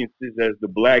experiences as the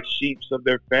black sheeps of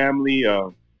their family,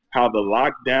 how the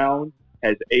lockdown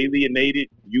has alienated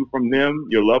you from them,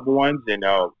 your loved ones, and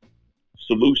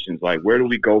solutions. Like, where do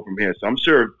we go from here? So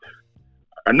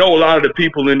I know a lot of the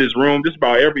people in this room, just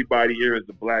about everybody here is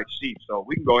the black sheep. So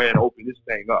we can go ahead and open this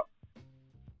thing up.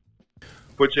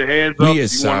 Put your hands up. We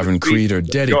at Sovereign Creed are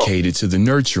dedicated to the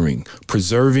nurturing,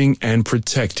 preserving, and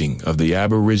protecting of the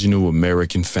Aboriginal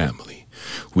American family.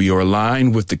 We are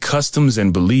aligned with the customs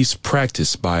and beliefs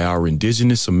practiced by our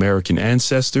indigenous American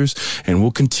ancestors, and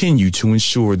will continue to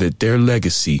ensure that their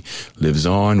legacy lives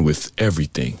on with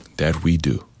everything that we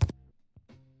do.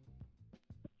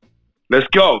 Let's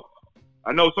go.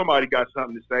 I know somebody got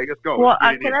something to say. Let's go. Well,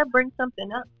 can I bring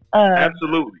something up?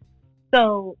 Absolutely.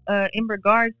 So, in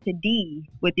regards to D,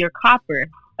 with your copper,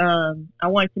 I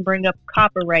wanted to bring up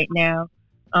copper right now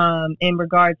in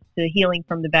regards to healing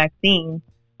from the vaccine.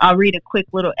 I'll read a quick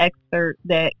little excerpt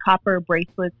that copper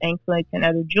bracelets, anklets, and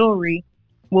other jewelry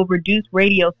will reduce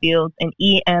radio fields and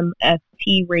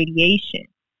EMFT radiation.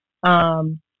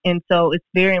 And so it's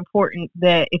very important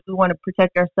that if we want to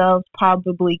protect ourselves,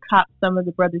 probably cop some of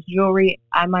the brothers' jewelry.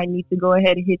 I might need to go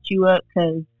ahead and hit you up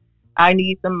because I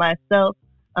need some myself.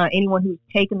 Anyone who's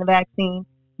taken the vaccine,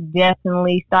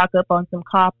 definitely stock up on some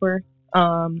copper.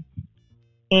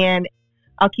 And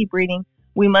I'll keep reading.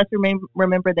 We must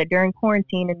remember that during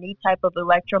quarantine, a new type of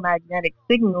electromagnetic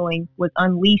signaling was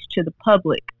unleashed to the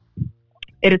public.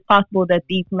 It is possible that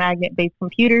these magnet-based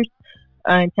computers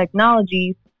and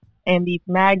technologies and these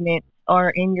magnets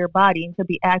are in your body and could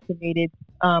be activated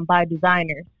by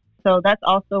designers. So that's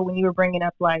also when you were bringing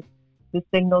up like the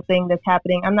signal thing that's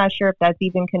happening. I'm not sure if that's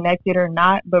even connected or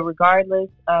not, but regardless,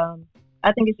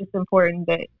 I think it's just important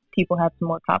that people have some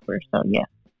more copper. So yeah.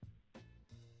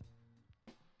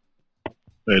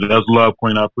 Hey, that's love,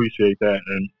 Queen. I appreciate that.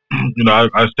 And,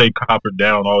 I stay coppered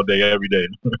down all day, every day.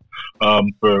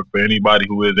 For anybody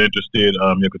who is interested,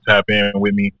 you can tap in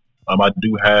with me. I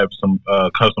do have some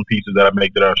custom pieces that I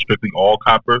make that are strictly all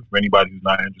copper for anybody who's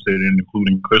not interested in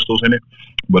including crystals in it.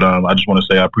 But I just want to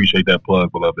say I appreciate that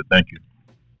plug, beloved. Thank you.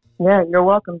 Yeah, you're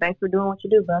welcome. Thanks for doing what you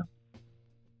do, bro.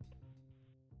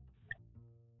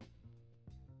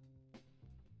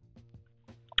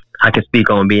 I can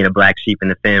speak on being a black sheep in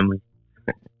the family.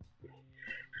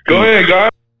 Go ahead,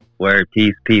 guys. Word,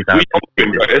 peace. Hey,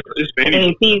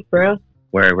 peace, bro.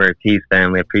 Word, peace,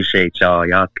 family. Appreciate y'all.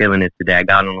 Y'all killing it today. I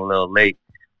got on a little late,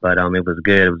 but it was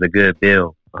good. It was a good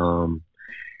bill.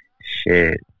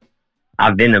 Shit,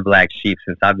 I've been a black sheep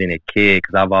since I've been a kid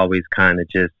because I've always kind of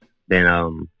just been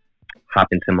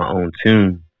hopping to my own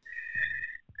tune.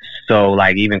 So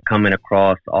like even coming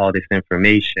across all this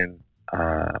information,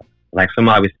 like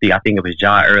somebody was speaking, I think it was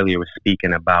Ja earlier was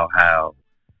speaking about how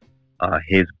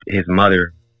his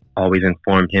mother always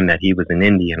informed him that he was an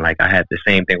Indian. Like I had the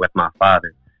same thing with my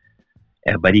father,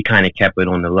 but he kind of kept it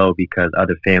on the low because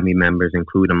other family members,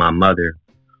 including my mother,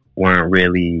 weren't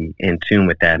really in tune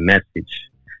with that message.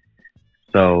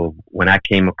 So when I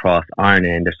came across Arna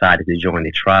and decided to join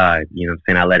the tribe, you know what I'm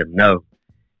saying, I let them know.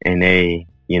 And they,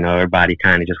 you know, everybody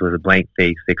kind of just was a blank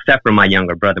face, except for my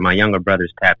younger brother. My younger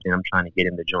brother's tapped in. I'm trying to get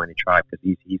him to join the tribe because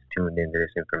he's tuned into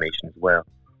this information as well.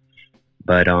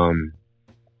 But,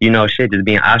 you know, shit, just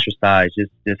being ostracized,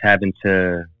 just having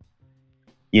to,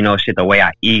 you know, shit, the way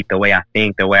I eat, the way I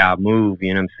think, the way I move,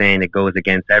 you know what I'm saying? It goes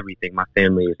against everything. My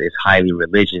family is highly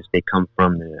religious. They come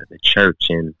from the church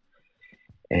and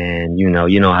you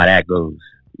know how that goes.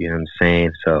 You know what I'm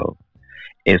saying? So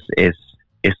it's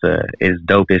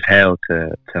dope as hell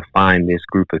to find this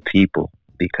group of people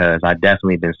because I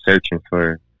definitely been searching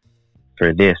for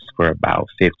this for about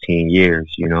 15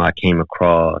 years. You know, I came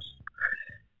across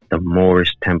the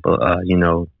Moorish Temple,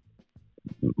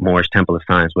 Moorish Temple of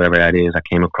Science, whatever that is. I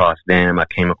came across them. I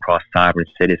came across sovereign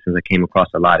citizens. I came across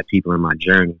a lot of people in my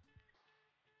journey.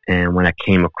 And when I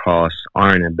came across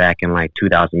Arna back in like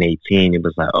 2018, it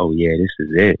was like, oh yeah, this is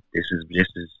it.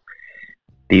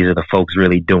 These are the folks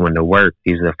really doing the work.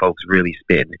 These are the folks really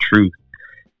spitting the truth.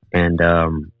 And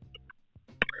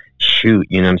shoot,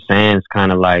 you know what I'm saying? It's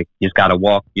kind of like you just gotta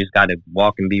walk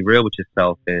and be real with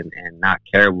yourself and not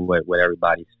care what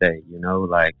everybody say, you know,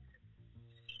 like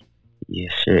yeah,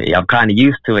 shit. I'm kind of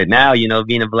used to it now, you know,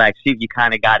 being a black sheep, you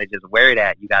kind of got to just wear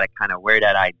that. You got to kind of wear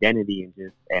that identity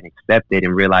and accept it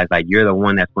and realize like you're the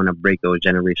one that's going to break those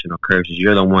generational curses.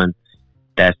 You're the one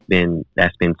that's been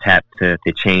tapped to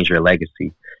change your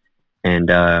legacy.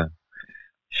 And,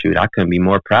 shoot, I couldn't be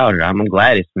more prouder. I'm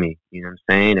glad it's me. You know what I'm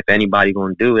saying? If anybody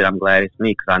going to do it, I'm glad it's me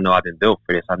because I know I've been built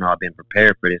for this. I know I've been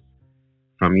prepared for this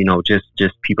from, you know, just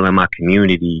people in my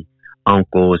community,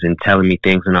 uncles, and telling me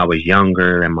things when I was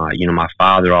younger, and my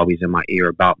father always in my ear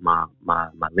about my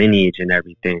lineage and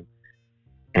everything.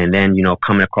 And then, you know,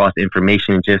 coming across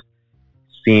information and just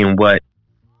seeing what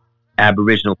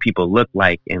Aboriginal people look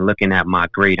like and looking at my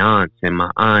great aunts and my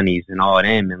aunties and all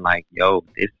them and like, yo,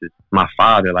 this is my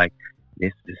father, like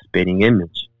this is a spitting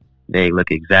image. They look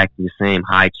exactly the same,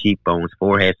 high cheekbones,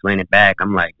 forehead slanted back.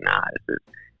 I'm like, nah,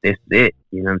 this is it.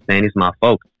 You know what I'm saying? This is my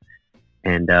folks.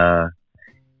 And I'm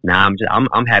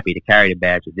happy to carry the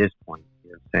badge at this point.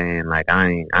 You know what I'm saying? Like I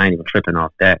ain't even tripping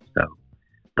off that. So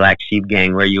Black Sheep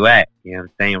Gang, where you at? You know what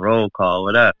I'm saying? Roll call,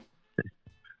 what up?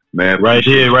 Man, right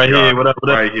here. What up?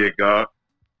 Right here, God.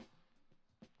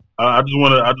 I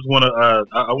want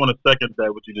to second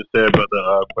that what you just said, brother.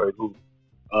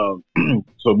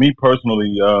 So me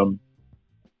personally,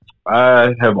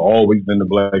 I have always been the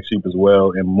black sheep as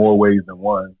well in more ways than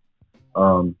one.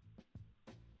 You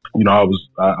know,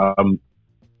 I'm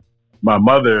my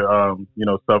mother, you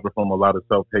know, suffered from a lot of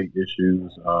self-hate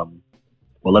issues.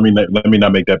 Well, let me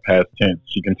not make that past tense.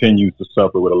 She continues to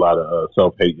suffer with a lot of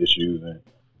self-hate issues, and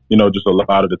you know, just a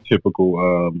lot of the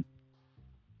typical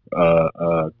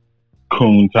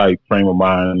coon type frame of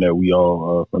mind that we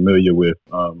all are familiar with.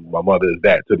 My mother is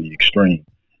that to the extreme.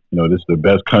 You know, this is the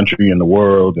best country in the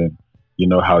world, and you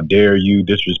know, how dare you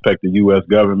disrespect the U.S.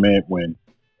 government when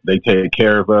they take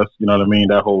care of us? You know what I mean?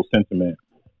 That whole sentiment.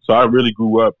 So I really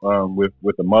grew up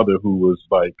with a mother who was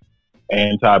like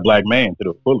anti-black man to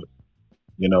the fullest,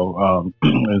 you know.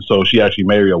 And so she actually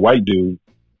married a white dude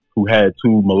who had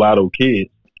two mulatto kids,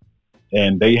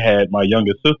 and they had my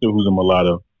youngest sister who's a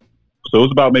mulatto. So it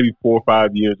was about maybe 4 or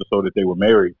 5 years or so that they were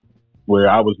married, where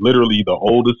I was literally the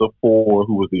oldest of four,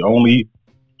 who was the only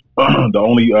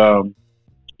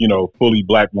you know, fully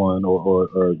black one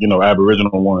or you know,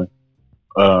 Aboriginal one.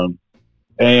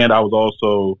 And I was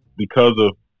also, because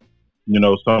of, you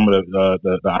know, some of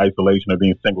the isolation of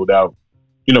being singled out,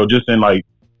 you know, just in like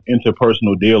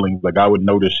interpersonal dealings, like I would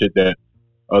notice shit that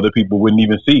other people wouldn't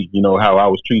even see, you know, how I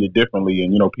was treated differently,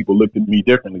 and, you know, people looked at me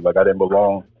differently, like I didn't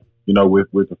belong, you know, with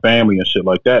the family and shit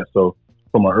like that. So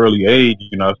from an early age,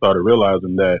 you know, I started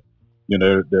realizing that, you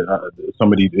know, that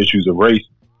some of these issues of race,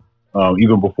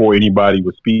 even before anybody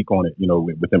would speak on it, you know,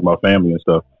 within my family and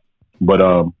stuff. But,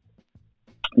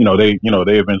 you know, they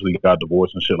eventually got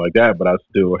divorced and shit like that, but I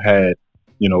still had,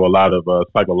 you know, a lot of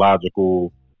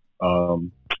psychological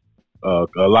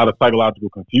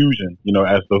confusion, you know,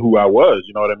 as to who I was,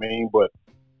 you know what I mean? But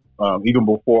even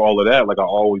before all of that, like I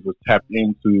always was tapped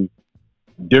into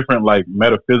different like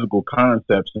metaphysical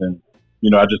concepts, and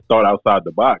I just thought outside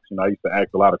the box. I used to ask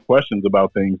a lot of questions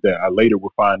about things that I later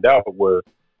would find out were,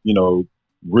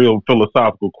 real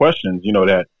philosophical questions,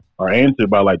 that are answered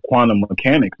by like quantum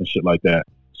mechanics and shit like that.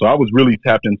 So I was really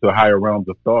tapped into higher realms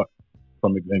of thought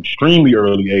from an extremely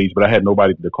early age, but I had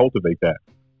nobody to cultivate that.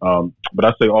 But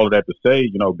I say all of that to say,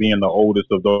 being the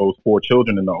oldest of those 4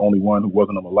 children and the only one who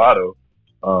wasn't a mulatto,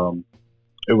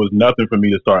 it was nothing for me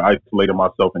to start isolating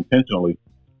myself intentionally.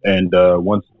 And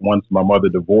once my mother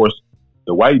divorced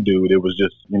the white dude, it was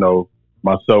just,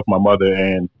 myself, my mother,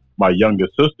 and my younger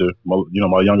sister,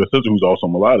 my younger sister who's also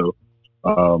mulatto.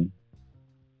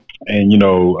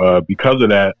 Because of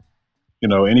that,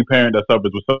 any parent that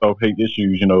suffers with self-hate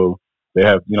issues, they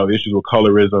have, issues with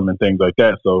colorism and things like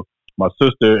that. So my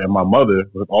sister and my mother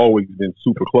have always been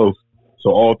super close.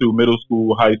 So all through middle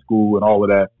school, high school, and all of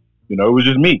that, it was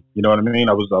just me. You know what I mean?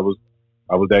 I was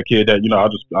that kid that,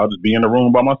 I'll just be in the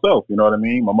room by myself. You know what I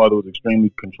mean? My mother was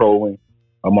extremely controlling,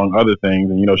 among other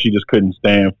things. And, she just couldn't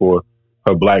stand for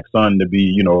her black son to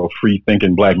be, a free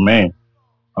thinking black man.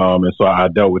 And so I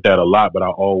dealt with that a lot, but I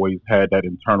always had that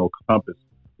internal compass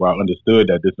where I understood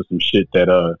that this is some shit that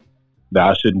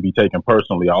I shouldn't be taking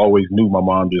personally. I always knew my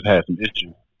mom just had some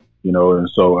issues, and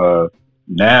so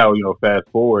now, fast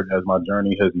forward as my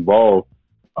journey has evolved,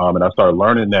 and I started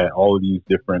learning that all of these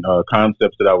different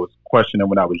concepts that I was questioning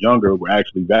when I was younger were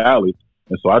actually valid.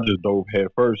 And so I just dove head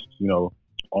first,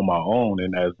 on my own.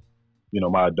 And as,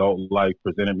 my adult life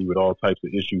presented me with all types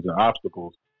of issues and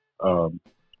obstacles,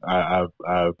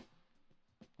 I've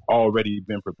already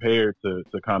been prepared to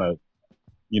kind of,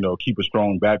 keep a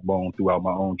strong backbone throughout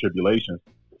my own tribulations.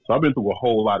 So I've been through a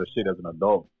whole lot of shit as an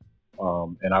adult.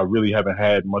 And I really haven't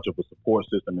had much of a support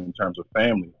system in terms of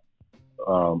family.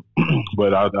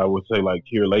 But I would say, like,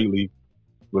 here lately,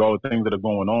 with all the things that are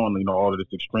going on, all of this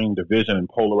extreme division and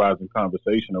polarizing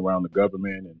conversation around the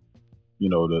government and,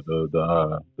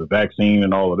 the vaccine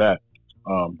and all of that.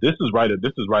 This is right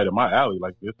in my alley.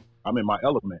 Like this, I'm in my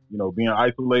element, being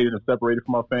isolated and separated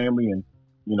from my family, and,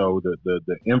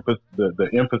 the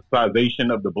emphasization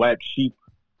of the black sheep,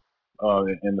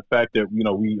 and the fact that,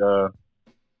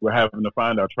 we're having to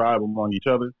find our tribe among each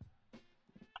other.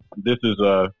 This is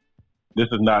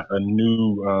not a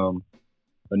new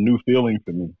feeling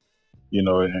for me, and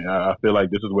I feel like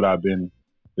this is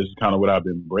kind of what I've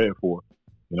been bred for.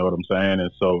 You know what I'm saying?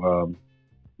 And so,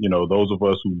 those of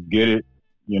us who get it,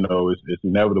 it's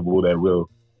inevitable that we'll,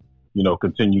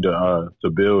 continue to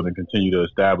build and continue to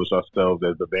establish ourselves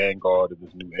as the vanguard of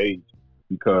this new age,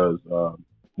 because,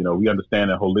 we understand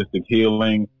that holistic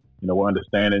healing, we're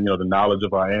understanding, the knowledge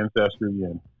of our ancestry,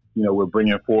 and, we're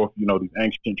bringing forth, these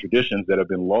ancient traditions that have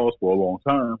been lost for a long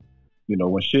time.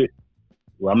 When shit,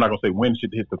 well, I'm not going to say when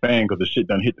shit hits the fan, because the shit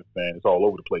done hit the fan. It's all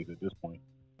over the place at this point.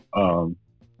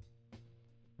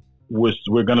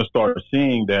 We're going to start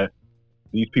seeing that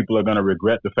these people are going to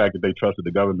regret the fact that they trusted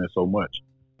the government so much.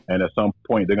 And at some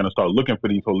point, they're going to start looking for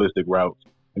these holistic routes.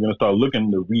 They're going to start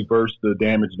looking to reverse the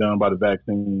damage done by the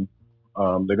vaccine.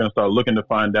 They're going to start looking to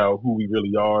find out who we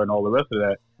really are and all the rest of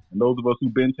that. And those of us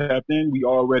who've been tapped in, we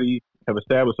already have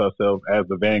established ourselves as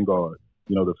the vanguard,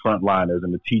 the frontliners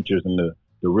and the teachers and the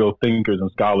real thinkers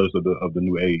and scholars of the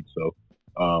new age. So,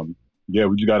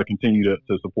 we just got to continue to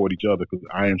support each other, because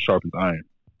iron sharpens iron.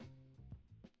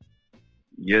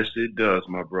 Yes, it does,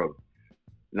 my brother.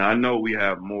 Now, I know we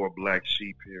have more black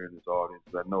sheep here in this audience.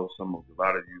 I know a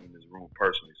lot of you in this room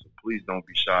personally, so please don't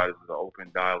be shy. This is an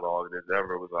open dialogue. If there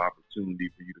ever was an opportunity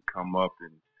for you to come up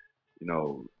and,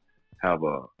 have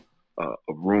a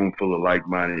room full of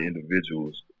like-minded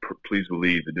individuals, please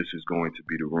believe that this is going to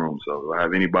be the room. So do I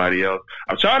have anybody else?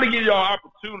 I'm trying to give y'all an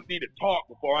opportunity to talk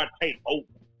before I take over.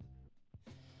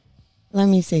 Let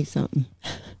me say something.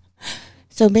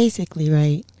 So basically,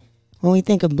 right, when we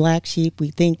think of black sheep, we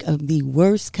think of the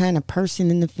worst kind of person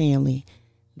in the family.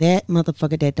 That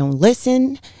motherfucker that don't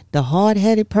listen, the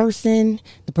hard-headed person,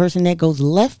 the person that goes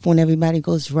left when everybody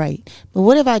goes right. But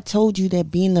what if I told you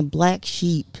that being the black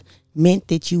sheep meant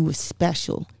that you were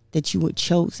special, that you were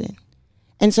chosen?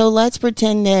 And so let's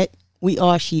pretend that we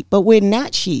are sheep, but we're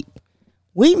not sheep.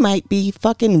 We might be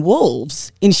fucking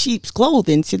wolves in sheep's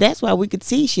clothing, so that's why we could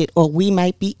see shit. Or we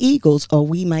might be eagles, or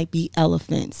we might be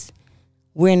elephants.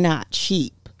 We're not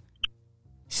sheep.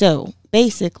 So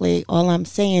basically, all I'm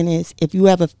saying is, if you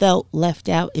ever felt left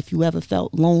out, if you ever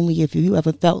felt lonely, if you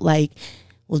ever felt like,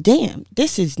 well, damn,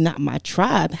 this is not my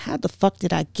tribe. How the fuck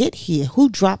did I get here? Who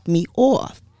dropped me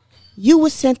off? You were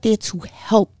sent there to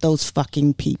help those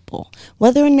fucking people.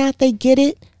 Whether or not they get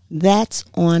it, that's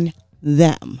on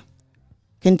them.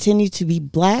 Continue to be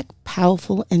black,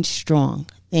 powerful, and strong.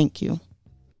 Thank you.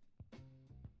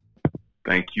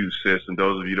 Thank you, sis. And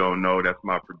those of you who don't know, that's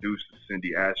my producer,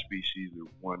 Cindy Ashby. She's the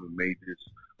one who made this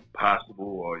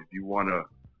possible. Or if you want to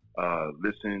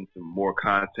listen to more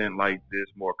content like this,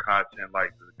 more content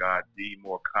like the God D,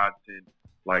 more content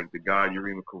like the God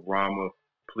Yurima Karama,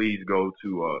 please go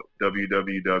to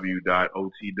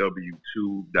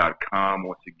www.otw2.com.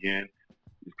 Once again,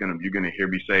 you're gonna hear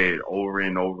me say it over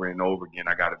and over and over again.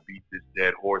 I gotta beat this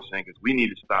dead horse thing because we need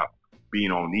to stop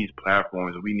being on these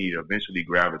platforms. We need to eventually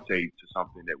gravitate to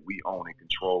something that we own and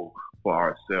control for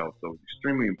ourselves. So it's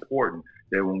extremely important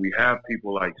that when we have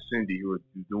people like Cindy who are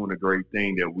doing a great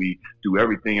thing, that we do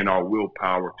everything in our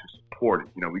willpower to support it.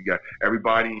 You know, we got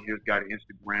everybody in here's got an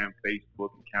Instagram,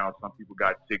 Facebook account. Some people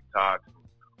got TikToks,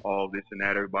 all this and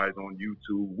that. Everybody's on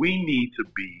YouTube. We need to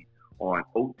be on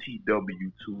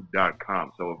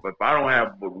OTW2.com. So if I don't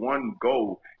have but one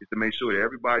goal, is to make sure that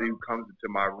everybody who comes into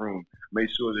my room, make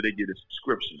sure that they get a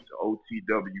subscription to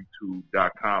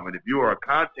OTW2.com. And if you are a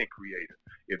content creator,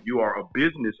 if you are a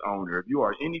business owner, if you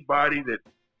are anybody that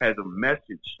has a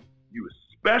message, you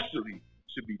especially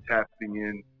should be tapping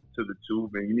in to the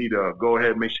tube. And you need to go ahead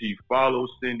and make sure you follow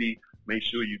Cindy, make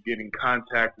sure you get in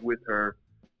contact with her,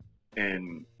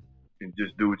 and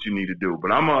just do what you need to do.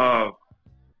 But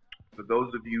for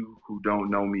those of you who don't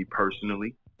know me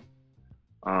personally,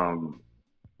 I've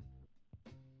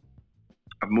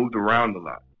moved around a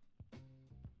lot.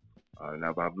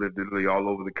 Now I've lived literally all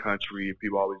over the country.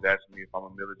 People always ask me if I'm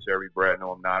a military brat.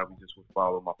 No, I'm not. We just would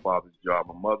follow my father's job.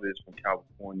 My mother is from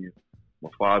California. My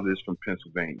father is from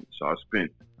Pennsylvania. So I spent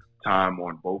time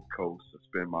on both coasts. I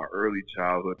spent my early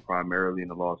childhood primarily in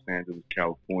the Los Angeles,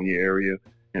 California area,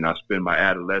 and I spent my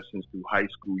adolescence through high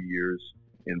school years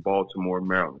in Baltimore,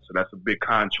 Maryland. So that's a big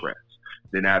contrast.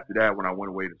 Then after that, when I went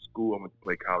away to school, I went to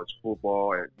play college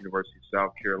football at University of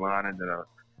South Carolina, and then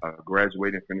I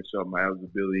graduated and finished up my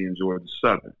eligibility in Georgia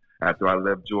Southern. After I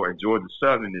left Georgia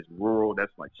Southern is rural.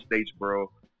 That's like Statesboro,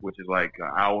 which is like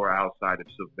an hour outside of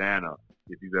Savannah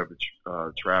if you've ever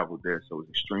traveled there. So it's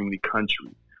extremely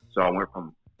country. So I went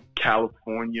from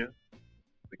California,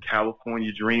 the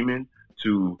California dreaming,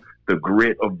 to the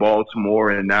grit of Baltimore,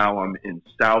 and now I'm in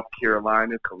South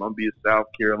Carolina, Columbia, South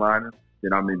Carolina.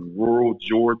 Then I'm in rural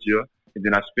Georgia, and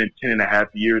then I spent 10 and a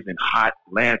half years in hot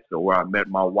Atlanta, where I met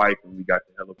my wife and we got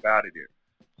the hell up out of there.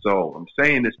 So I'm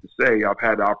saying this to say I've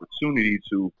had the opportunity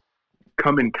to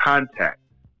come in contact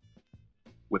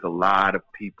with a lot of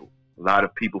people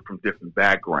from different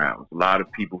backgrounds, a lot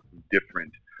of people from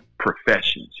different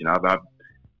professions. You know, I've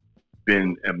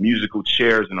been musical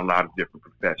chairs in a lot of different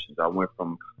professions. I went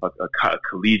from a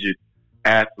collegiate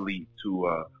athlete to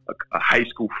a high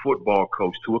school football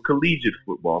coach, to a collegiate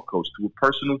football coach, to a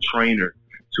personal trainer,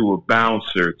 to a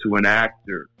bouncer, to an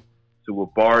actor, to a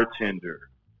bartender,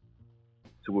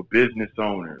 to a business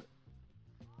owner,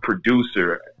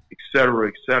 producer, et cetera,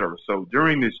 et cetera. So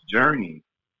during this journey,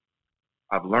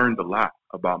 I've learned a lot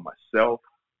about myself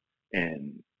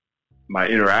and my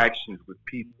interactions with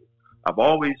people. I've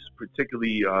always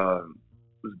particularly,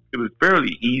 it was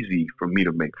fairly easy for me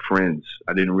to make friends.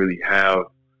 I didn't really have,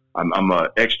 I'm an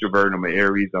extrovert, I'm an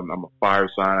Aries, I'm a fire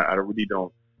sign. I really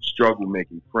don't struggle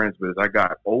making friends. But as I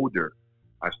got older,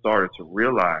 I started to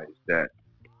realize that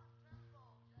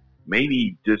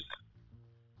maybe just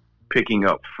picking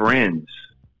up friends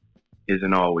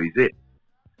isn't always it.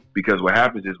 Because what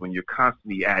happens is when you're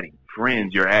constantly adding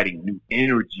friends, you're adding new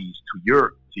energies to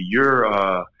your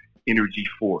energy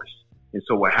force. And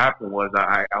so what happened was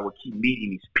I would keep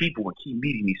meeting these people.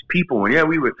 And yeah,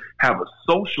 we would have a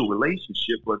social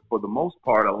relationship, but for the most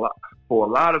part, for a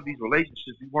lot of these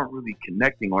relationships, we weren't really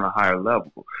connecting on a higher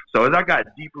level. So as I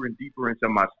got deeper and deeper into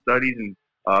my studies, and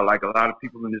like a lot of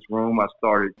people in this room, I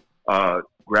started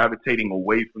gravitating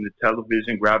away from the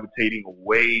television, gravitating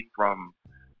away from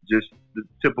just the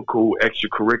typical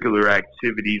extracurricular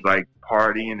activities like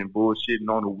partying and bullshitting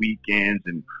on the weekends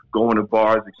and going to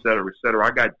bars, et cetera, et cetera.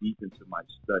 I got deep into my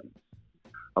studies.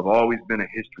 I've always been a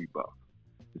history buff.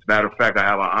 As a matter of fact, I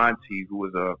have an auntie who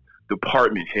was a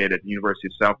department head at the University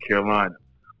of South Carolina.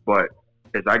 But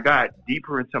as I got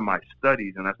deeper into my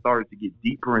studies and I started to get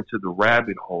deeper into the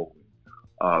rabbit hole,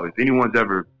 if anyone's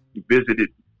ever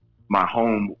visited my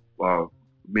home,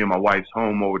 me and my wife's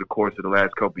home over the course of the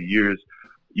last couple of years,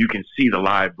 you can see the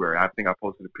library. I think I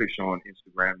posted a picture on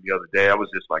Instagram the other day. I was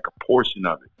just like a portion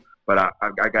of it. But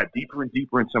I got deeper and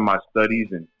deeper into my studies,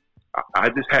 and I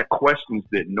just had questions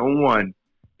that no one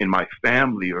in my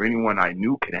family or anyone I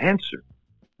knew could answer.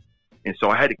 And so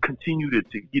I had to continue to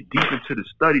get deep into the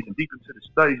studies.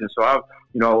 And so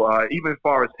even as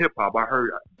far as hip hop, I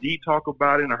heard D talk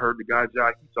about it, and I heard the guy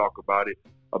Jockey talk about it,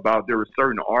 about there were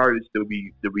certain artists that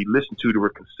we listened to that were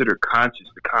considered conscious,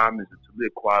 the Commons, the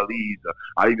Talib Kweli's.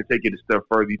 I even take it a step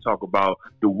further. You talk about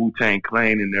the Wu-Tang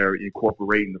Clan, and they're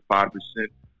incorporating the 5%.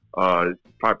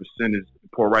 5% is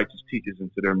poor righteous teachers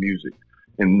into their music,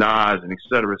 and Nas, and et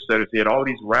cetera, et cetera. So you had all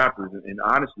these rappers, and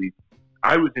honestly,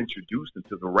 I was introduced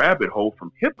into the rabbit hole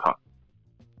from hip hop.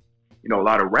 You know, a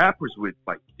lot of rappers would,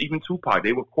 like, even Tupac,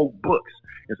 they would quote books.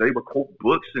 And so they would quote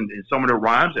books and some of the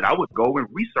rhymes, and I would go and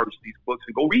research these books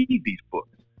and go read these books.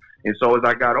 And so as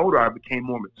I got older, I became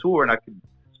more mature, and I could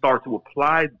start to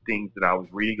apply the things that I was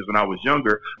reading. Because when I was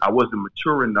younger, I wasn't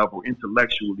mature enough, or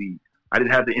intellectually, I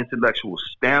didn't have the intellectual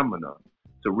stamina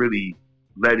to really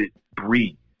let it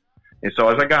breathe. And so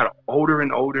as I got older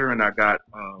and older, and I got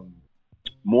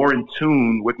more in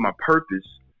tune with my purpose,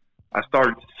 I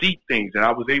started to see things, and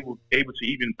I was able to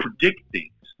even predict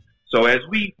things. So as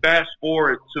we fast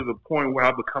forward to the point where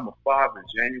I become a father,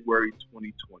 January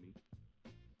 2020,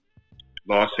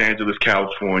 Los Angeles,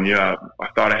 California, I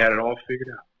thought I had it all figured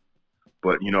out.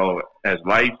 But, you know, as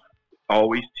life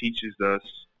always teaches us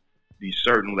these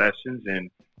certain lessons, and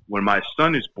when my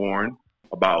son is born,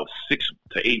 about 6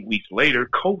 to 8 weeks later,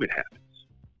 COVID happens.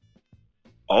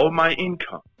 All my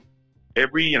income,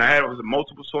 and I had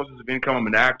multiple sources of income. I'm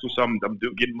an actor, so I'm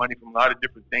getting money from a lot of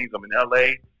different things. I'm in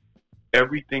LA.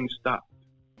 Everything stopped.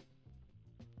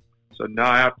 So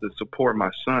now I have to support my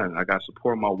son. I got to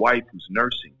support my wife, who's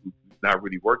nursing, who's not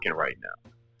really working right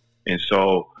now. And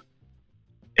so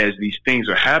as these things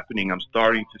are happening, I'm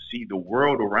starting to see the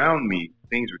world around me.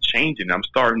 Things are changing. I'm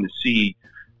starting to see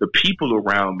the people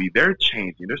around me. They're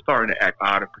changing. They're starting to act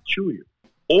odd and peculiar.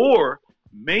 Or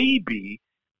maybe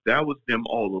that was them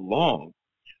all along.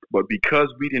 But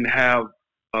because we didn't have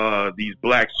these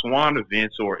black swan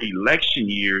events or election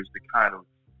years to kind of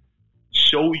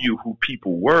show you who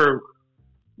people were,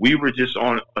 we were just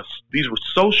these were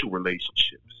social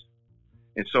relationships.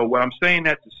 And so what I'm saying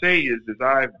that to say is, as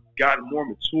I've gotten more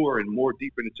mature and more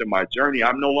deeper into my journey,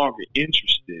 I'm no longer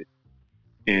interested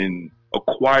in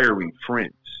acquiring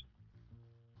friends.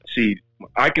 See,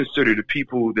 I consider the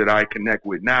people that I connect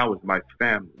with now as my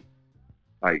family.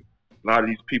 Like, a lot of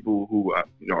these people who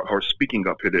are speaking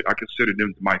up here, I consider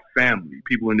them my family.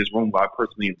 People in this room who I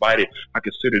personally invited, I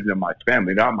consider them my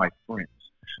family, not my friends.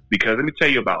 Because let me tell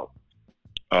you about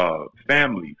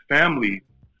family. Family,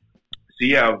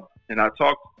 see, and I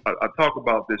talk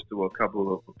about this to a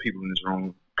couple of people in this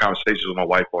room, conversations with my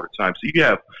wife all the time. So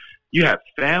you have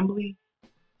family,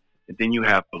 and then you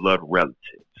have blood relatives.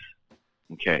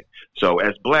 Okay, so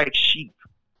as black sheep,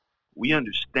 we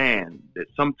understand that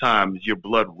sometimes your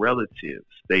blood relatives,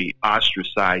 they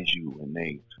ostracize you and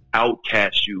they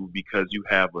outcast you because you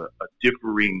have a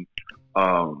differing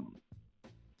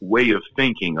way of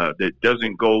thinking that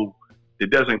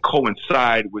doesn't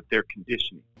coincide with their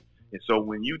conditioning. And so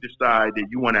when you decide that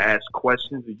you want to ask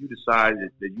questions, or you decide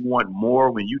that you want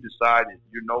more, when you decide that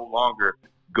you're no longer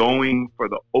going for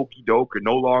the okie doke or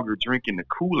no longer drinking the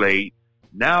Kool-Aid,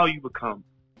 now you become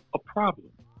a problem.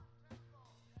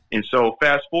 And so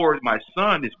fast forward, my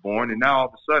son is born, and now all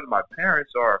of a sudden my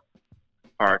parents are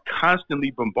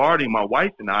constantly bombarding my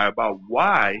wife and I about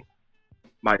why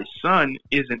my son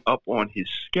isn't up on his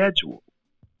schedule.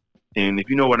 And if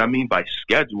you know what I mean by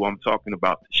schedule, I'm talking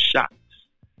about the shots.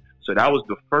 So that was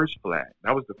the first flag.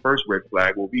 That was the first red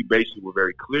flag. Well, we basically were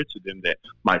very clear to them that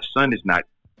my son is not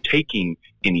taking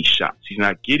any shots. He's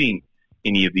not getting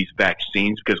any of these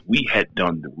vaccines because we had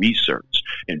done the research.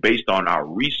 And based on our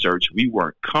research, we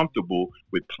weren't comfortable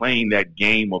with playing that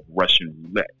game of Russian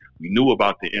roulette. We knew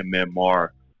about the MMR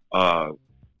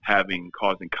causing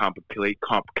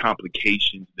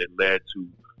complications that led to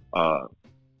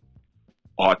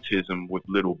autism with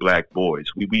little black boys.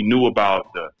 We knew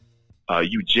about the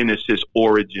eugenicist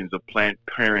origins of Planned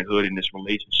Parenthood in this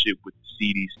relationship with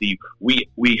the CDC.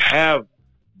 We have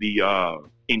the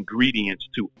ingredients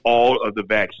to all of the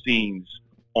vaccines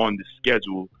on the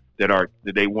schedule that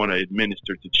they want to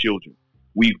administer to children.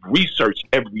 We've researched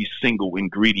every single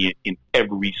ingredient in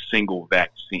every single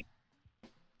vaccine.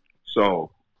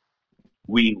 So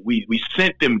we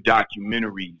sent them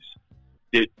documentaries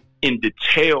that in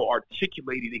detail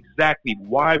articulated exactly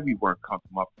why we weren't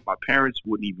comfortable. My parents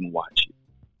wouldn't even watch it.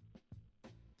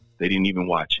 They didn't even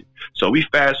watch it. So we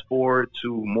fast forward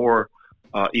to more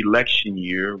election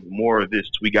year, more of this,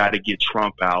 we got to get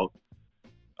Trump out.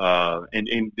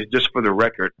 And just for the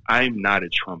record, I'm not a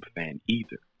Trump fan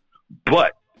either.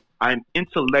 But I'm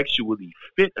intellectually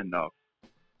fit enough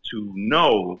to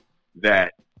know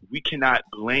that we cannot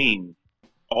blame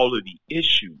all of the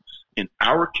issues in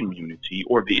our community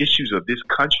or the issues of this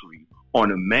country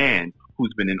on a man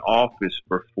who's been in office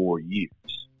for 4 years.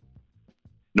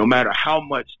 No matter how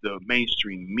much the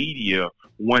mainstream media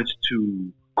wants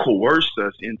to coerce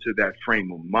us into that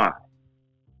frame of mind,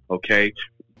 okay?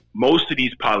 Most of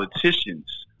these politicians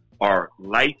are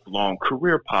lifelong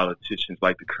career politicians,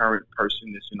 like the current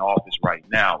person that's in office right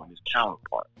now and his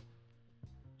counterpart.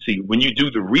 See, when you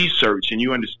do the research and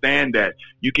you understand that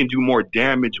you can do more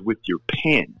damage with your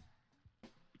pen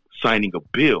signing a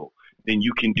bill than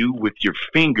you can do with your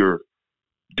finger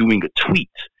doing a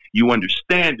tweet, you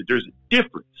understand that there's a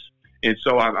difference. And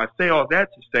so I say all that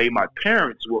to say my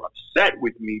parents were upset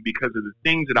with me because of the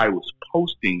things that I was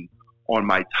posting on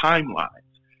my timeline.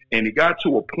 And it got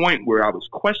to a point where I was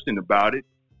questioned about it.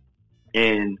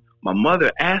 And my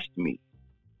mother asked me,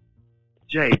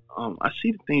 Jay, I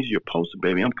see the things you're posting,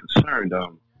 baby. I'm concerned.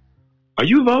 Are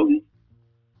you voting?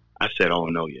 I said, I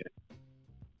don't know yet.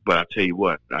 But I tell you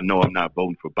what, I know I'm not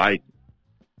voting for Biden.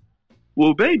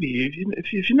 Well, baby,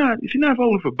 if you're not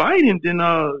voting for Biden, then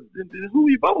who are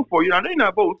you voting for? I know you're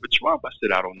not voting for Trump. I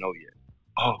said, I don't know yet.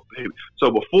 Oh, baby.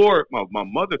 So before my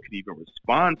mother could even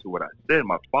respond to what I said,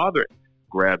 my father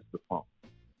grabs the phone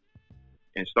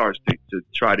and starts to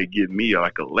try to give me a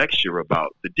lecture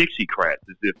about the Dixiecrats,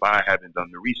 as if I haven't done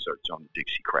the research on the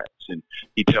Dixiecrats. And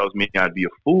he tells me I'd be a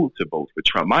fool to vote for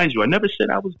Trump. Mind you, I never said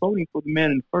I was voting for the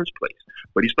man in the first place.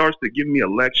 But he starts to give me a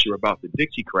lecture about the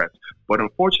Dixiecrats. But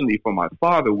unfortunately for my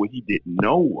father, what he didn't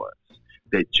know was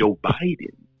that Joe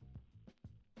Biden,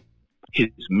 his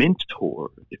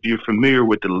mentor, if you're familiar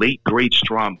with the late, great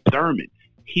Strom Thurmond,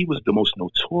 he was the most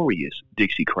notorious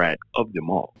Dixiecrat of them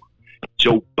all.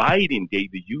 Joe Biden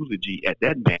gave the eulogy at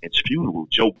that man's funeral.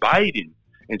 Joe Biden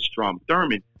and Strom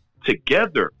Thurmond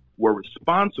together were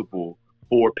responsible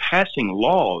for passing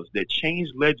laws that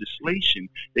changed legislation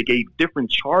that gave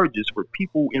different charges for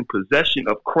people in possession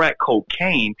of crack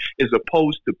cocaine as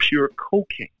opposed to pure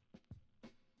cocaine.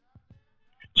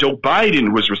 Joe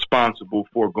Biden was responsible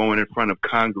for going in front of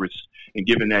Congress and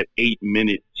giving that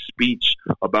 8-minute speech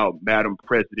about, Madam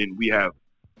President, we have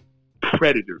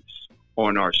predators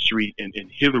on our street, and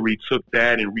Hillary took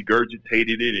that and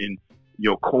regurgitated it and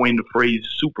coined the phrase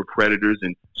super predators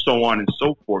and so on and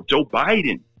so forth. Joe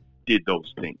Biden did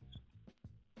those things.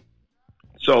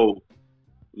 So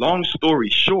long story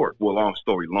short, well, long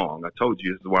story long, I told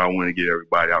you this is why I want to give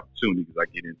everybody opportunity because I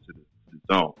get into the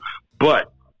zone.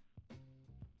 But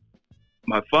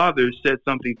my father said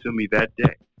something to me that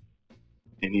day,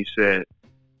 and he said,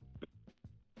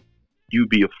 you'd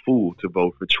be a fool to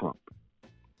vote for Trump.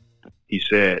 He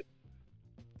said,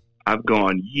 I've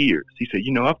gone years. He said,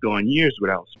 I've gone years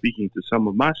without speaking to some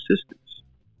of my sisters.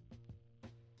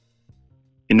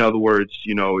 In other words,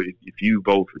 if you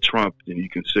vote for Trump, then you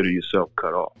consider yourself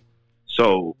cut off.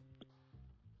 So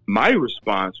my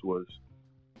response was,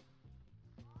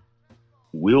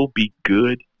 we'll be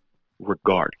good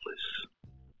regardless.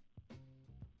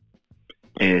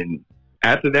 And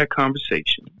after that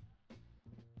conversation,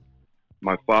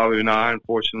 my father and I,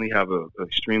 unfortunately, have an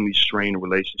extremely strained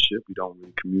relationship. We don't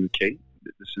really communicate.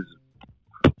 This is,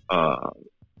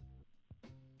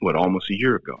 almost a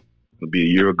year ago. It'll be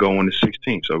a year ago on the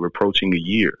 16th, so we're approaching a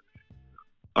year.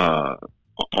 On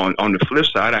the flip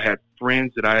side, I had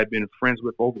friends that I had been friends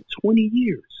with over 20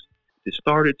 years that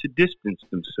started to distance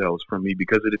themselves from me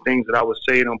because of the things that I was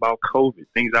saying about COVID,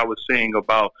 things I was saying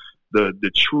about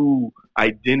the true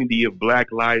identity of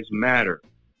Black Lives Matter,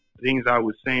 things I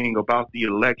was saying about the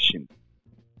election.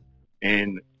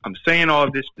 And I'm saying all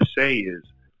this to say is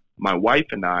my wife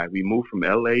and I, we moved from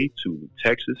LA to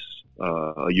Texas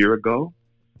a year ago,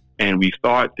 and we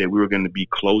thought that we were going to be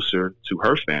closer to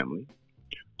her family,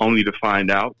 only to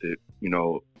find out that,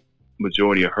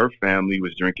 majority of her family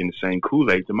was drinking the same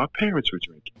Kool-Aid that my parents were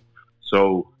drinking.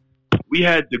 So we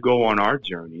had to go on our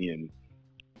journey and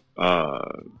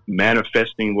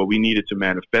manifesting what we needed to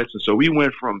manifest. And so we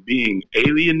went from being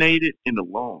alienated and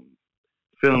alone,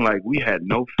 feeling like we had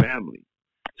no family,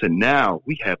 to now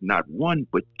we have not one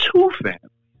but two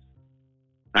families.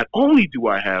 Not only do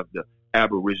I have the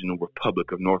Aboriginal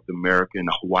Republic of North America in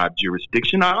the Hawaii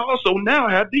jurisdiction, I also now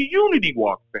have the Unity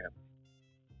Walk family.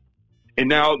 And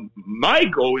now my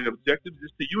goal and objective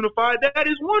is to unify that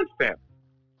as one family.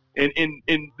 And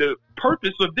the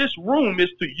purpose of this room is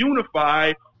to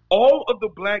unify all of the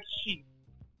Black sheep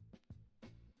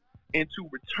and to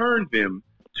return them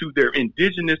to their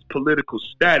indigenous political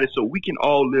status so we can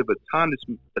all live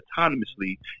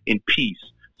autonomously in peace,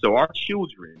 so our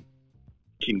children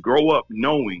can grow up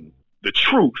knowing the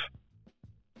truth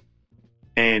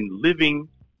and living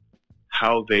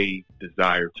how they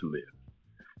desire to live.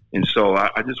 And so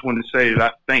I just want to say that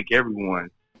I thank everyone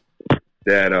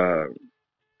that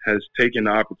has taken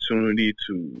the opportunity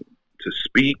to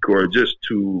speak or just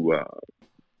to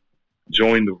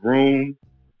join the room.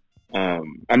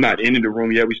 I'm not in the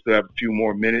room yet. We still have a few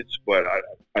more minutes, but I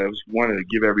just wanted to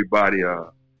give everybody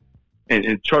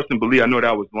and trust and believe. I know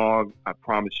that was long. I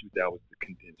promise you that was the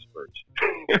condensed version.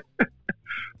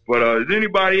 But is there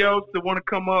anybody else that want to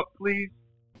come up, please?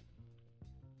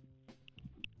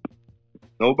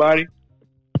 Nobody?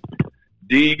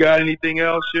 D, you got anything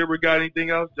else? Shiver got anything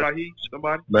else? Jaheed,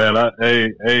 somebody? Man,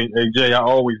 hey, Jay, I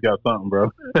always got something,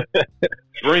 bro.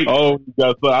 Drink. Oh,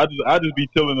 I just be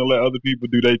chilling and let other people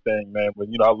do their thing, man. But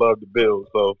I love to build,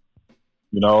 so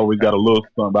I always got a little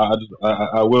something. But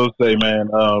I will say, man,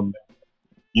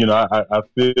 I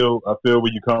feel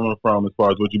where you're coming from as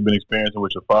far as what you've been experiencing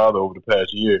with your father over the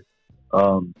past year.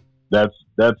 That's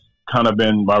kind of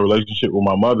been my relationship with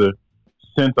my mother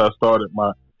since I started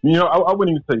my. I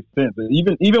wouldn't even say since.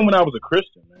 Even when I was a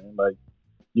Christian, man. Like,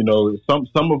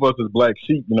 some of us as black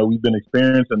sheep, we've been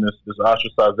experiencing this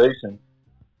ostracization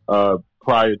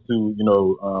prior to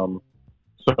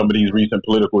some of these recent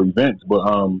political events. But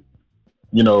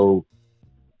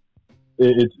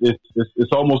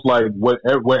it's almost like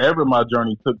wherever my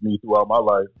journey took me throughout my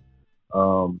life,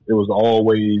 it was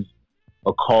always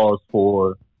a cause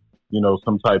for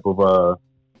some type of what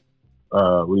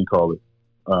do you call it?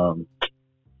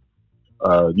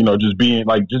 Just being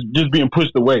like just being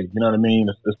pushed away. You know what I mean?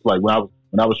 It's like when I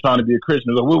was trying to be a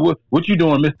Christian, it was like, what you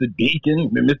doing, Mr. Deacon,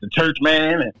 Mr. Church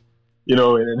Man? And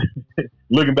and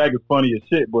looking back, it's funny as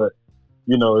shit. But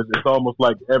it's almost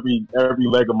like every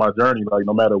leg of my journey, like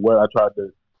no matter what I tried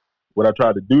to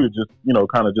do to just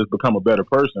kind of just become a better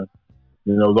person.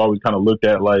 It was always kind of looked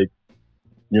at like,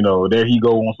 there he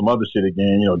go on some other shit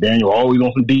again. Daniel always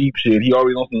on some deep shit. He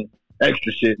always on some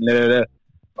extra shit and that.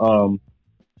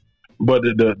 But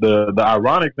the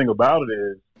ironic thing about it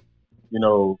is,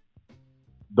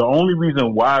 the only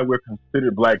reason why we're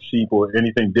considered black sheep or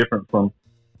anything different from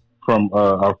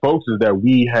our folks is that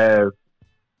we have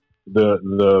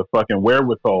the fucking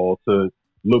wherewithal to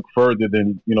look further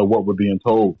than what we're being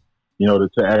told. To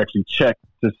actually check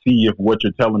to see if what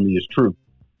you're telling me is true.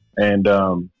 And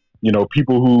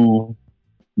people who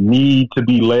need to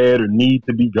be led or need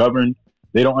to be governed,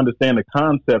 they don't understand the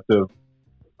concept of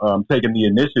taking the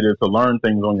initiative to learn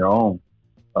things on your own.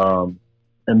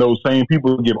 And those same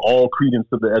people give all credence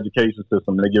to the education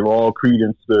system. They give all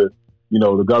credence to,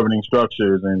 the governing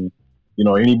structures and,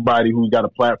 anybody who's got a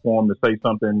platform to say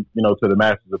something, to the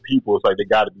masses of people. It's like they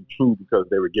got to be true because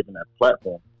they were given that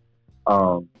platform.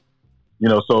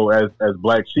 So as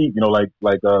black sheep, like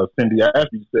Cindy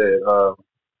Ashby said,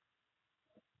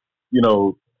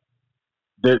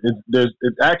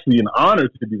 it's actually an honor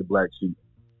to be the black sheep.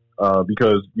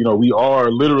 Because we are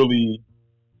literally,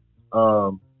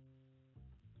 some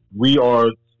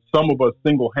of us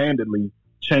single-handedly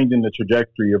changing the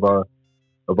trajectory of our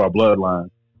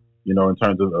bloodline. In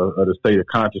terms of the state of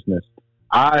consciousness.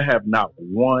 I have not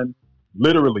one,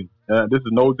 literally, this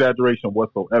is no exaggeration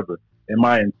whatsoever, in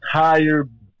my entire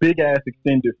big-ass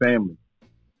extended family,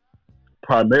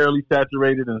 primarily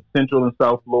saturated in Central and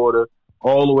South Florida,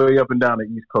 all the way up and down the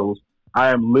East Coast. I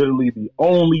am literally the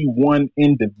only one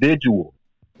individual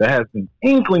that has an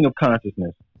inkling of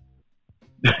consciousness.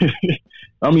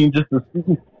 I mean, just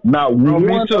not one.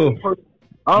 Me too.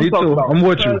 I'm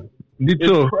with you. Me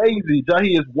too. It's crazy.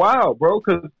 Jahi is wild, bro.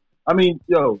 Because I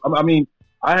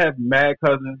have mad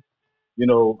cousins.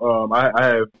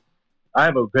 I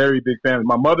have a very big family.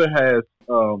 My mother is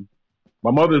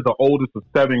the oldest of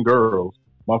 7 girls.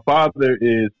 My father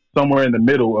is somewhere in the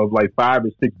middle of like 5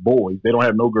 or 6 boys. They don't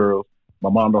have no girls.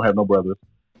 My mom don't have no brothers.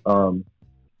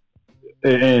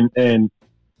 And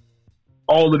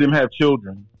all of them have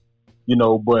children,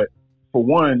 but for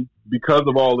one, because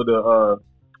of all the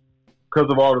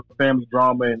family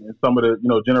drama and some of the,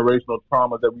 generational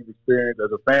trauma that we've experienced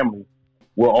as a family,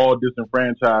 we're all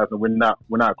disenfranchised and we're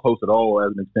not close at all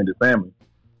as an extended family.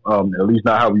 At least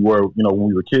not how we were, when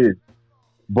we were kids.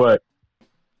 But,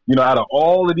 out of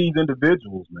all of these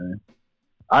individuals, man,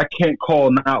 I can't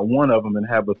call not one of them and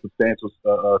have a substantial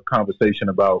conversation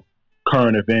about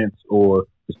current events or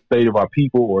the state of our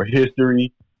people or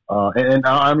history. And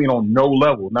I mean on no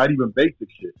level, not even basic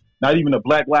shit, not even a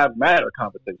Black Lives Matter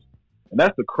conversation. And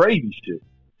that's the crazy shit.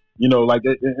 And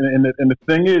the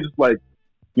thing is, like,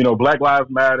 Black Lives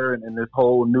Matter and this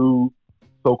whole new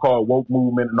so-called woke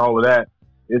movement and all of that,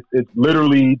 it's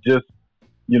literally just,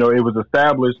 it was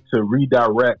established to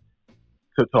redirect,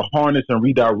 to harness and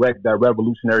redirect that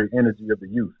revolutionary energy of the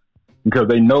youth. Because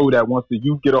they know that once the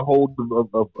youth get a hold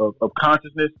of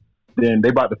consciousness, then they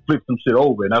about to flip some shit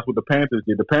over. And that's what the Panthers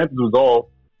did. The Panthers was all,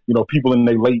 people in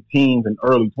their late teens and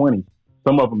early 20s,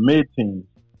 some of them mid-teens.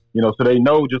 So they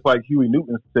know, just like Huey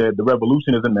Newton said, the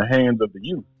revolution is in the hands of the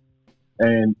youth.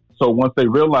 And so once they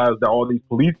realized that all these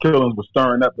police killings were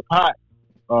stirring up the pot,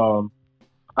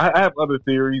 I have other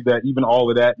theories that even all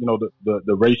of that,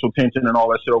 the racial tension and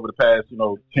all that shit over the past,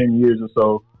 10 years or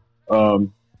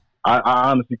so, I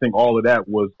honestly think all of that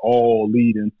was all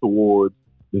leading towards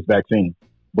this vaccine.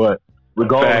 But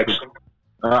regardless,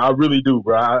 I really do,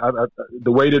 bro.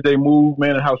 The way that they move,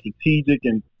 man, and how strategic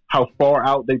and how far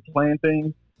out they plan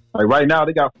things. Like right now,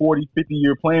 they got 40,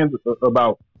 50-year plans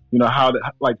about, how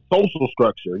like social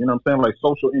structure, you know what I'm saying? Like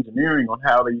social engineering on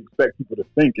how they expect people to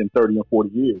think in 30 and 40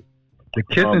 years. The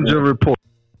Kissinger report.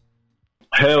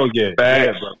 Hell yeah.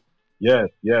 Bad. Yeah,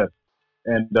 yes.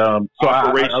 And so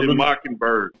Operation I really,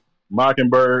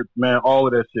 Mockingbird, man, all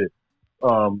of that shit.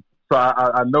 So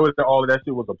I know that all of that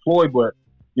shit was a ploy, but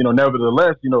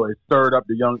nevertheless, it stirred up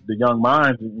the young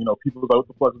minds, and people was like, what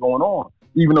the fuck's going on?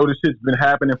 Even though this shit's been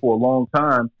happening for a long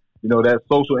time, that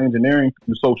social engineering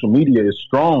through social media is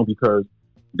strong because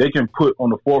they can put on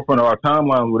the forefront of our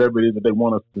timelines whatever it is that they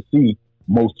want us to see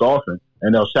most often,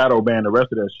 and they'll shadow ban the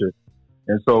rest of that shit.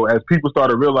 And so as people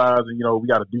started realizing, we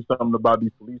got to do something about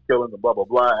these police killings and blah, blah,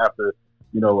 blah, after,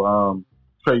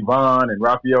 Trayvon and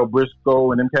Raphael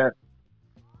Briscoe and them cats,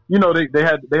 they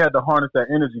had to harness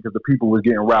that energy because the people was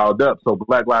getting riled up. So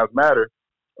Black Lives Matter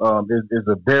is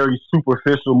a very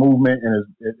superficial movement, and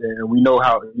we know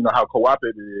how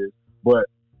co-opted it is. But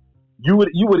you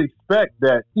would expect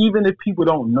that even if people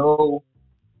don't know,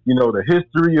 the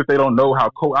history, if they don't know how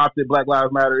co-opted Black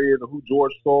Lives Matter is or who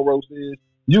George Soros is,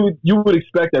 you would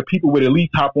expect that people would at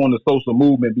least hop on the social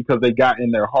movement because they got in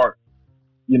their heart,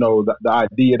 the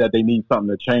idea that they need something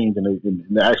to change and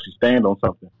they actually stand on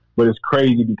something. But it's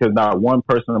crazy because not one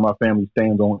person in my family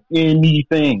stands on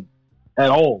anything at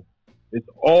all. It's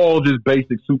all just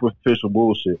basic superficial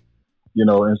bullshit,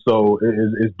 and so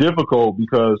it's difficult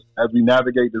because as we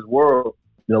navigate this world,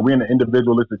 we're in an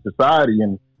individualistic society,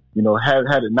 and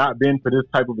had it not been for this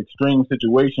type of extreme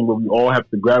situation where we all have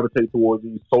to gravitate towards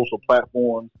these social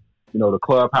platforms, the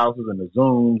Clubhouses and the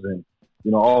Zooms and,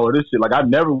 all of this shit. Like I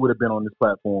never would have been on this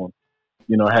platform,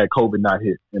 had COVID not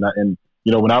hit. And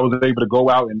when I was able to go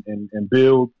out and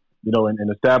build, and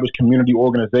establish community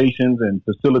organizations and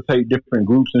facilitate different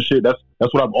groups and shit, that's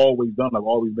what I've always done. I've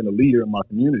always been a leader in my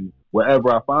community,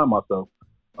 wherever I find myself.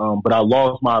 But I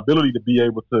lost my ability to be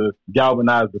able to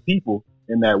galvanize the people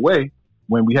in that way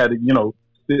when we had to,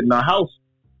 sit in our house,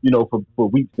 for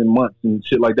weeks and months and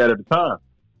shit like that at the time.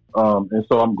 And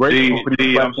so I'm grateful for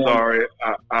these platforms. I'm sorry.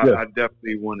 I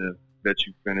definitely want to let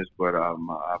you finish, but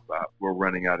we're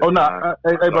running out of time.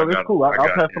 Hey, bro, it's cool. I'll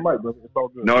pass the mic, brother. It's all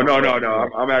good. No.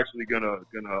 I'm actually gonna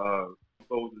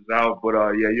close this out, but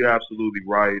yeah, you're absolutely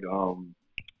right.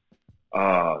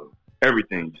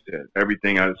 Everything you said,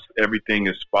 everything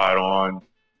is spot on.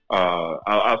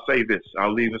 I'll say this.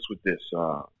 I'll leave us with this.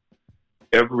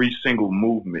 Every single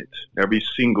movement, every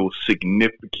single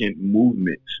significant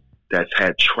movement that's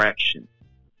had traction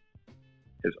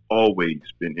has always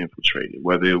been infiltrated,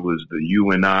 whether it was the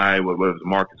UNI, whether it was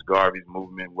Marcus Garvey's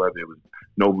movement, whether it was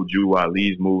Noble Drew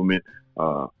Ali's movement,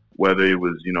 whether it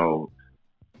was,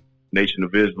 Nation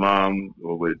of Islam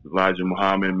or with Elijah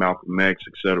Muhammad, Malcolm X,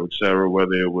 et cetera,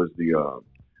 whether it was the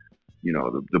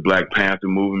Black Panther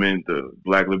movement, the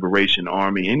Black Liberation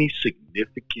Army, any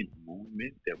significant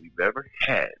movement that we've ever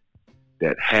had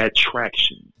that had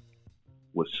traction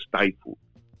was stifled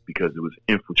because it was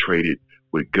infiltrated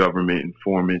with government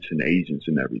informants and agents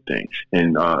and everything.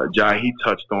 And Jai, he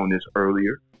touched on this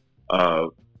earlier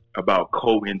about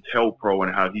COINTELPRO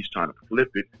and how he's trying to flip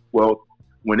it. Well,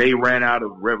 when they ran out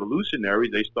of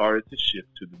revolutionaries, they started to shift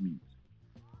to the music.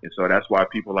 And so that's why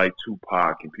people like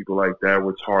Tupac and people like that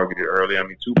were targeted early. I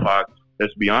mean, Tupac,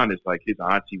 let's be honest, like his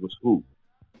auntie was who?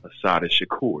 Assata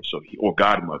Shakur, or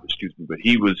godmother, excuse me, but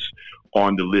he was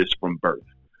on the list from birth.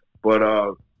 But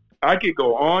I could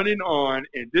go on, and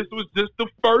this was just the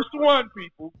first one,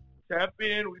 people. Tap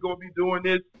in. We're going to be doing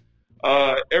this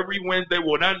every Wednesday.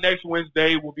 Well, not next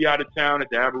Wednesday. We'll be out of town at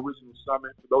the Aboriginal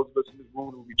Summit. For those of us in this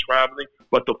room who will be traveling.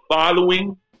 But the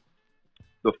following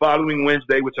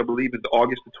Wednesday, which I believe is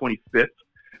August the 25th,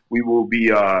 we will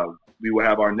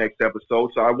have our next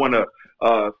episode. So I want to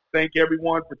thank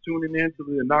everyone for tuning in to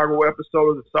the inaugural episode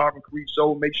of the Sovereign Creed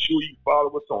Show. Make sure you follow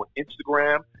us on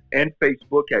Instagram and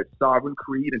Facebook at Sovereign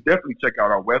Creed, and definitely check out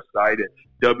our website at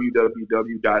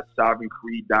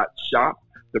www.sovereigncreed.shop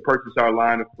to purchase our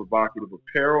line of provocative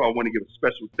apparel. I want to give a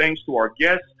special thanks to our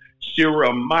guest,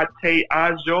 Shira Mate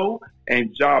Ajo,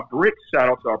 and Ja Brick. Shout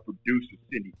out to our producer,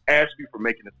 Cindy Ashby, for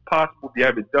making this possible. If you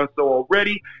haven't done so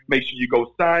already, make sure you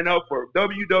go sign up for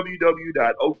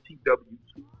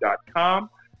www.otw2.com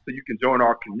so you can join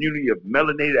our community of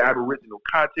melanated Aboriginal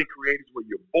content creators where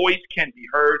your voice can be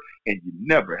heard and you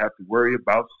never have to worry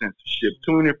about censorship.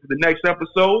 Tune in for the next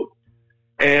episode.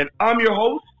 And I'm your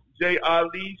host, J.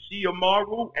 Ali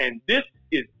Shiamaru, and this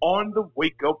is On the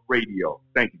Wake Up Radio.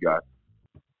 Thank you, guys.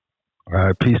 All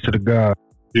right, peace to the God.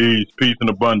 Peace and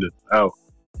abundance. Out.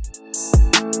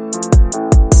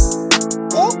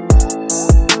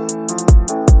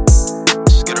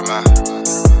 Get her, man.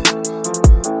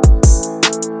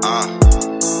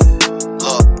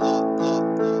 Look.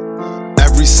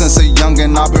 Ever since a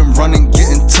youngin', I've been running,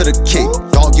 getting to the cake.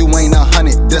 Dog, you ain't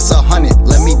 100, this 100.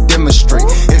 Let me demonstrate.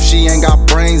 If she ain't got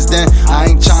brains, then I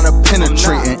ain't tryna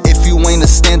penetrate. And if you ain't a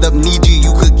stand-up needy,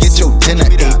 you could get your dinner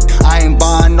ate. I ain't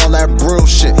buying all that real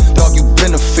shit. Dog, you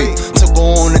benefit. Took her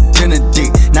on a dinner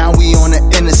date. Now we on the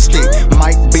interstate.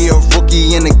 Might be a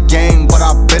rookie in the game, but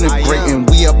I've been a great. And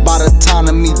we about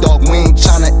autonomy, dog. We ain't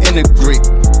tryna integrate.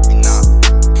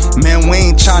 Man, we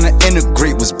ain't tryna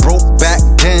integrate. Was broke back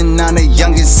then, now the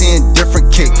youngin' seeing different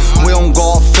cake. We don't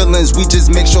go off feelings, we just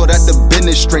make sure that the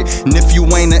business straight. And if you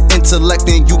ain't an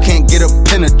intellect, then you can't get a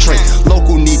penetrate.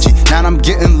 Local need you, now I'm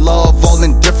getting love all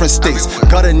in different states.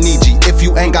 Gotta need you, if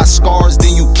you ain't got scars,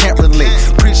 then you can't relate.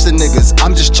 Preach to niggas,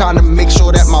 I'm just tryna make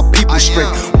sure that my people straight.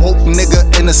 Woke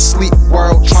nigga in a sleep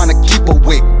world, tryna keep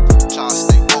awake.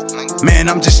 Man,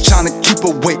 I'm just tryna keep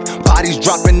awake. Bodies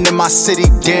dropping in my city,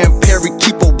 damn Perry,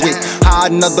 keep awake. How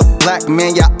another black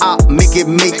man, ya op, make it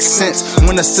make sense.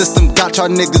 When the system got y'all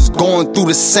niggas going through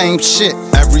the same shit.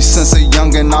 Ever since a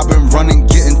youngin', I've been running,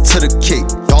 getting to the cake.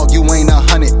 Dog, you ain't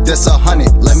 100, this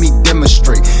 100, let me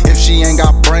demonstrate. If she ain't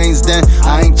got brains, then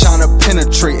I ain't tryna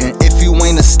penetrate. And if you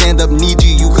ain't a stand-up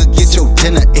needy, you could get your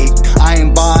dinner ate. I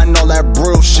ain't buying all that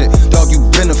real shit, dog, you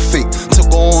benefit. Took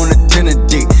her on a dinner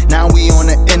date, now we on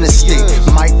the interstate.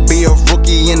 Might be a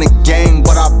rookie in the game,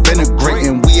 but I've been a great.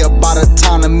 And we about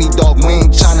autonomy, dog, we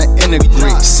ain't tryna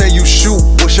integrate. Say you shoot,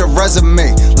 what's your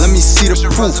resume? Let me see the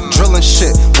proof. Drilling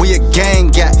shit, where your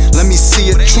gang at? Let me see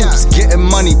your troops. Getting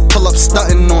money, pull up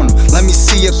stunting on them. Let me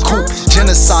see your coup.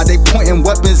 Genocide, they pointing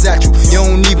weapons at you. You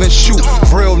don't even shoot.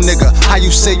 Real nigga, how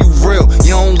you say you real?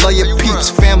 You don't love your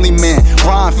peeps. Family man,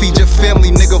 grind, feed your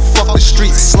family, nigga, fuck the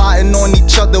streets. Sliding on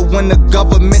each other when the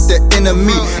government the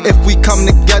enemy. If we come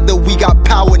together, we got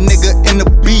power, nigga, in the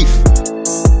beef.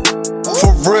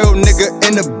 For real, nigga,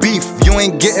 in the beef. You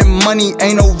ain't getting money,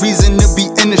 ain't no reason to be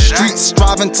in the streets.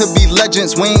 Striving to be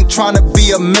legends, we ain't tryna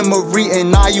be a memory.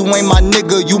 And now you ain't my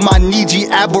nigga, you my Niji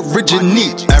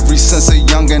Aborigine. Ever since a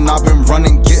youngin', I've been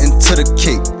running, getting to the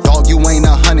cake. Dog, you ain't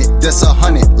 100, this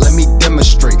 100, let me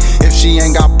demonstrate. If she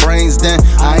ain't got brains, then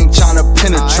I ain't tryna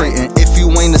penetrate. And if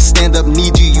you ain't a stand-up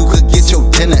needy, you could get your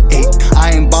dinner ate.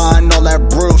 I ain't buying all that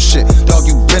real shit, dog,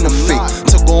 you benefit.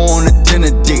 Took her on a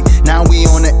dinner date, now we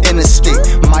on the interstate.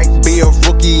 Might be a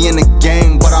rookie in the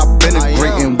game, but I've been a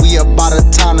great. And we about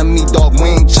autonomy, dog, we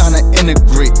ain't tryna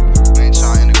integrate. We ain't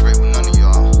tryna integrate with none of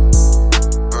y'all.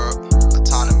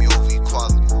 Autonomy over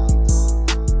equality.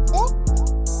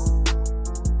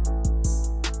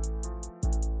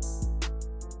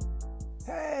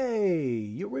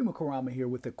 Hey, Yurima Karama here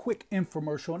with a quick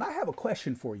infomercial, and I have a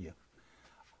question for you.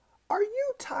 Are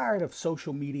you tired of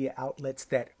social media outlets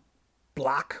that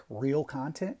block real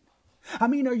content? I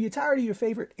mean, are you tired of your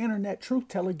favorite internet truth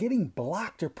teller getting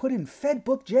blocked or put in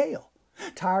Fedbook jail?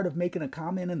 Tired of making a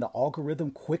comment and the algorithm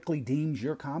quickly deems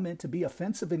your comment to be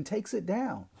offensive and takes it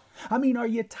down? I mean, are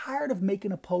you tired of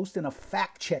making a post and a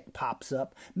fact check pops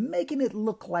up, making it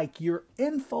look like your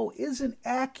info isn't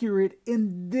accurate,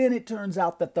 and then it turns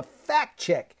out that the fact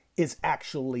check is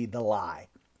actually the lie?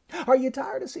 Are you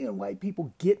tired of seeing white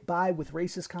people get by with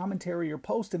racist commentary or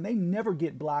posts and they never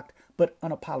get blocked, but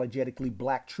unapologetically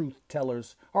black truth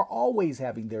tellers are always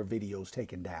having their videos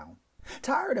taken down?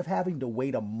 Tired of having to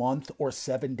wait a month or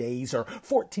 7 days or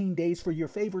 14 days for your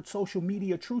favorite social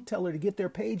media truth teller to get their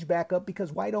page back up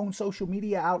because white-owned social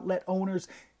media outlet owners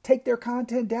take their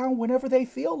content down whenever they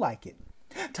feel like it?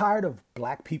 Tired of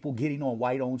black people getting on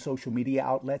white-owned social media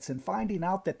outlets and finding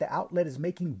out that the outlet is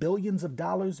making billions of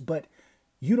dollars, but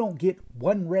you don't get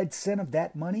 1 red cent of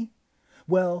that money?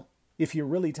 Well, if you're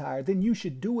really tired, then you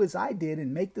should do as I did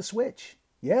and make the switch.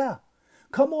 Yeah.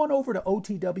 Come on over to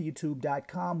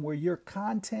otwtube.com where your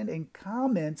content and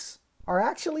comments are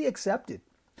actually accepted.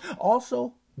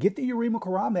 Also, get the Yurima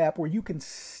Karama app where you can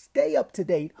stay up to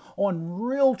date on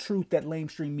real truth that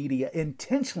lamestream media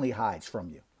intentionally hides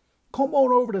from you. Come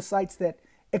on over to sites that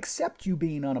accept you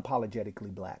being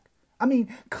unapologetically black. I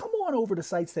mean, come on over to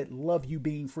sites that love you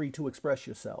being free to express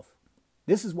yourself.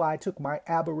 This is why I took my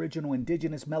Aboriginal,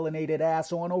 Indigenous, melanated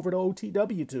ass on over to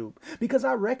OTWTube, because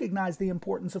I recognize the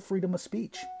importance of freedom of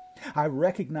speech. I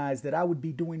recognize that I would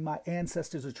be doing my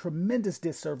ancestors a tremendous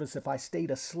disservice if I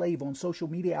stayed a slave on social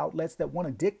media outlets that want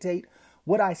to dictate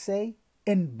what I say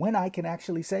and when I can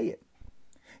actually say it.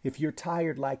 If you're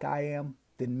tired like I am,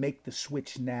 then make the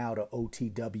switch now to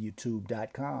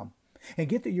OTWTube.com and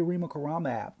get the Yurima Karama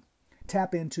app.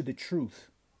 Tap into the truth,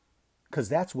 because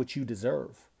that's what you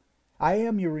deserve. I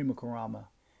am Yurima Karama,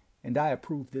 and I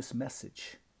approve this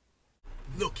message.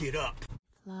 Look it up.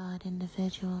 Flawed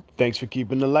individual. Thanks for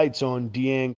keeping the lights on,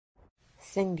 Deang.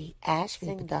 Cindy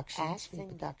Ashby Production.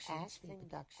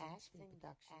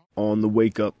 On the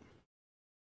wake up.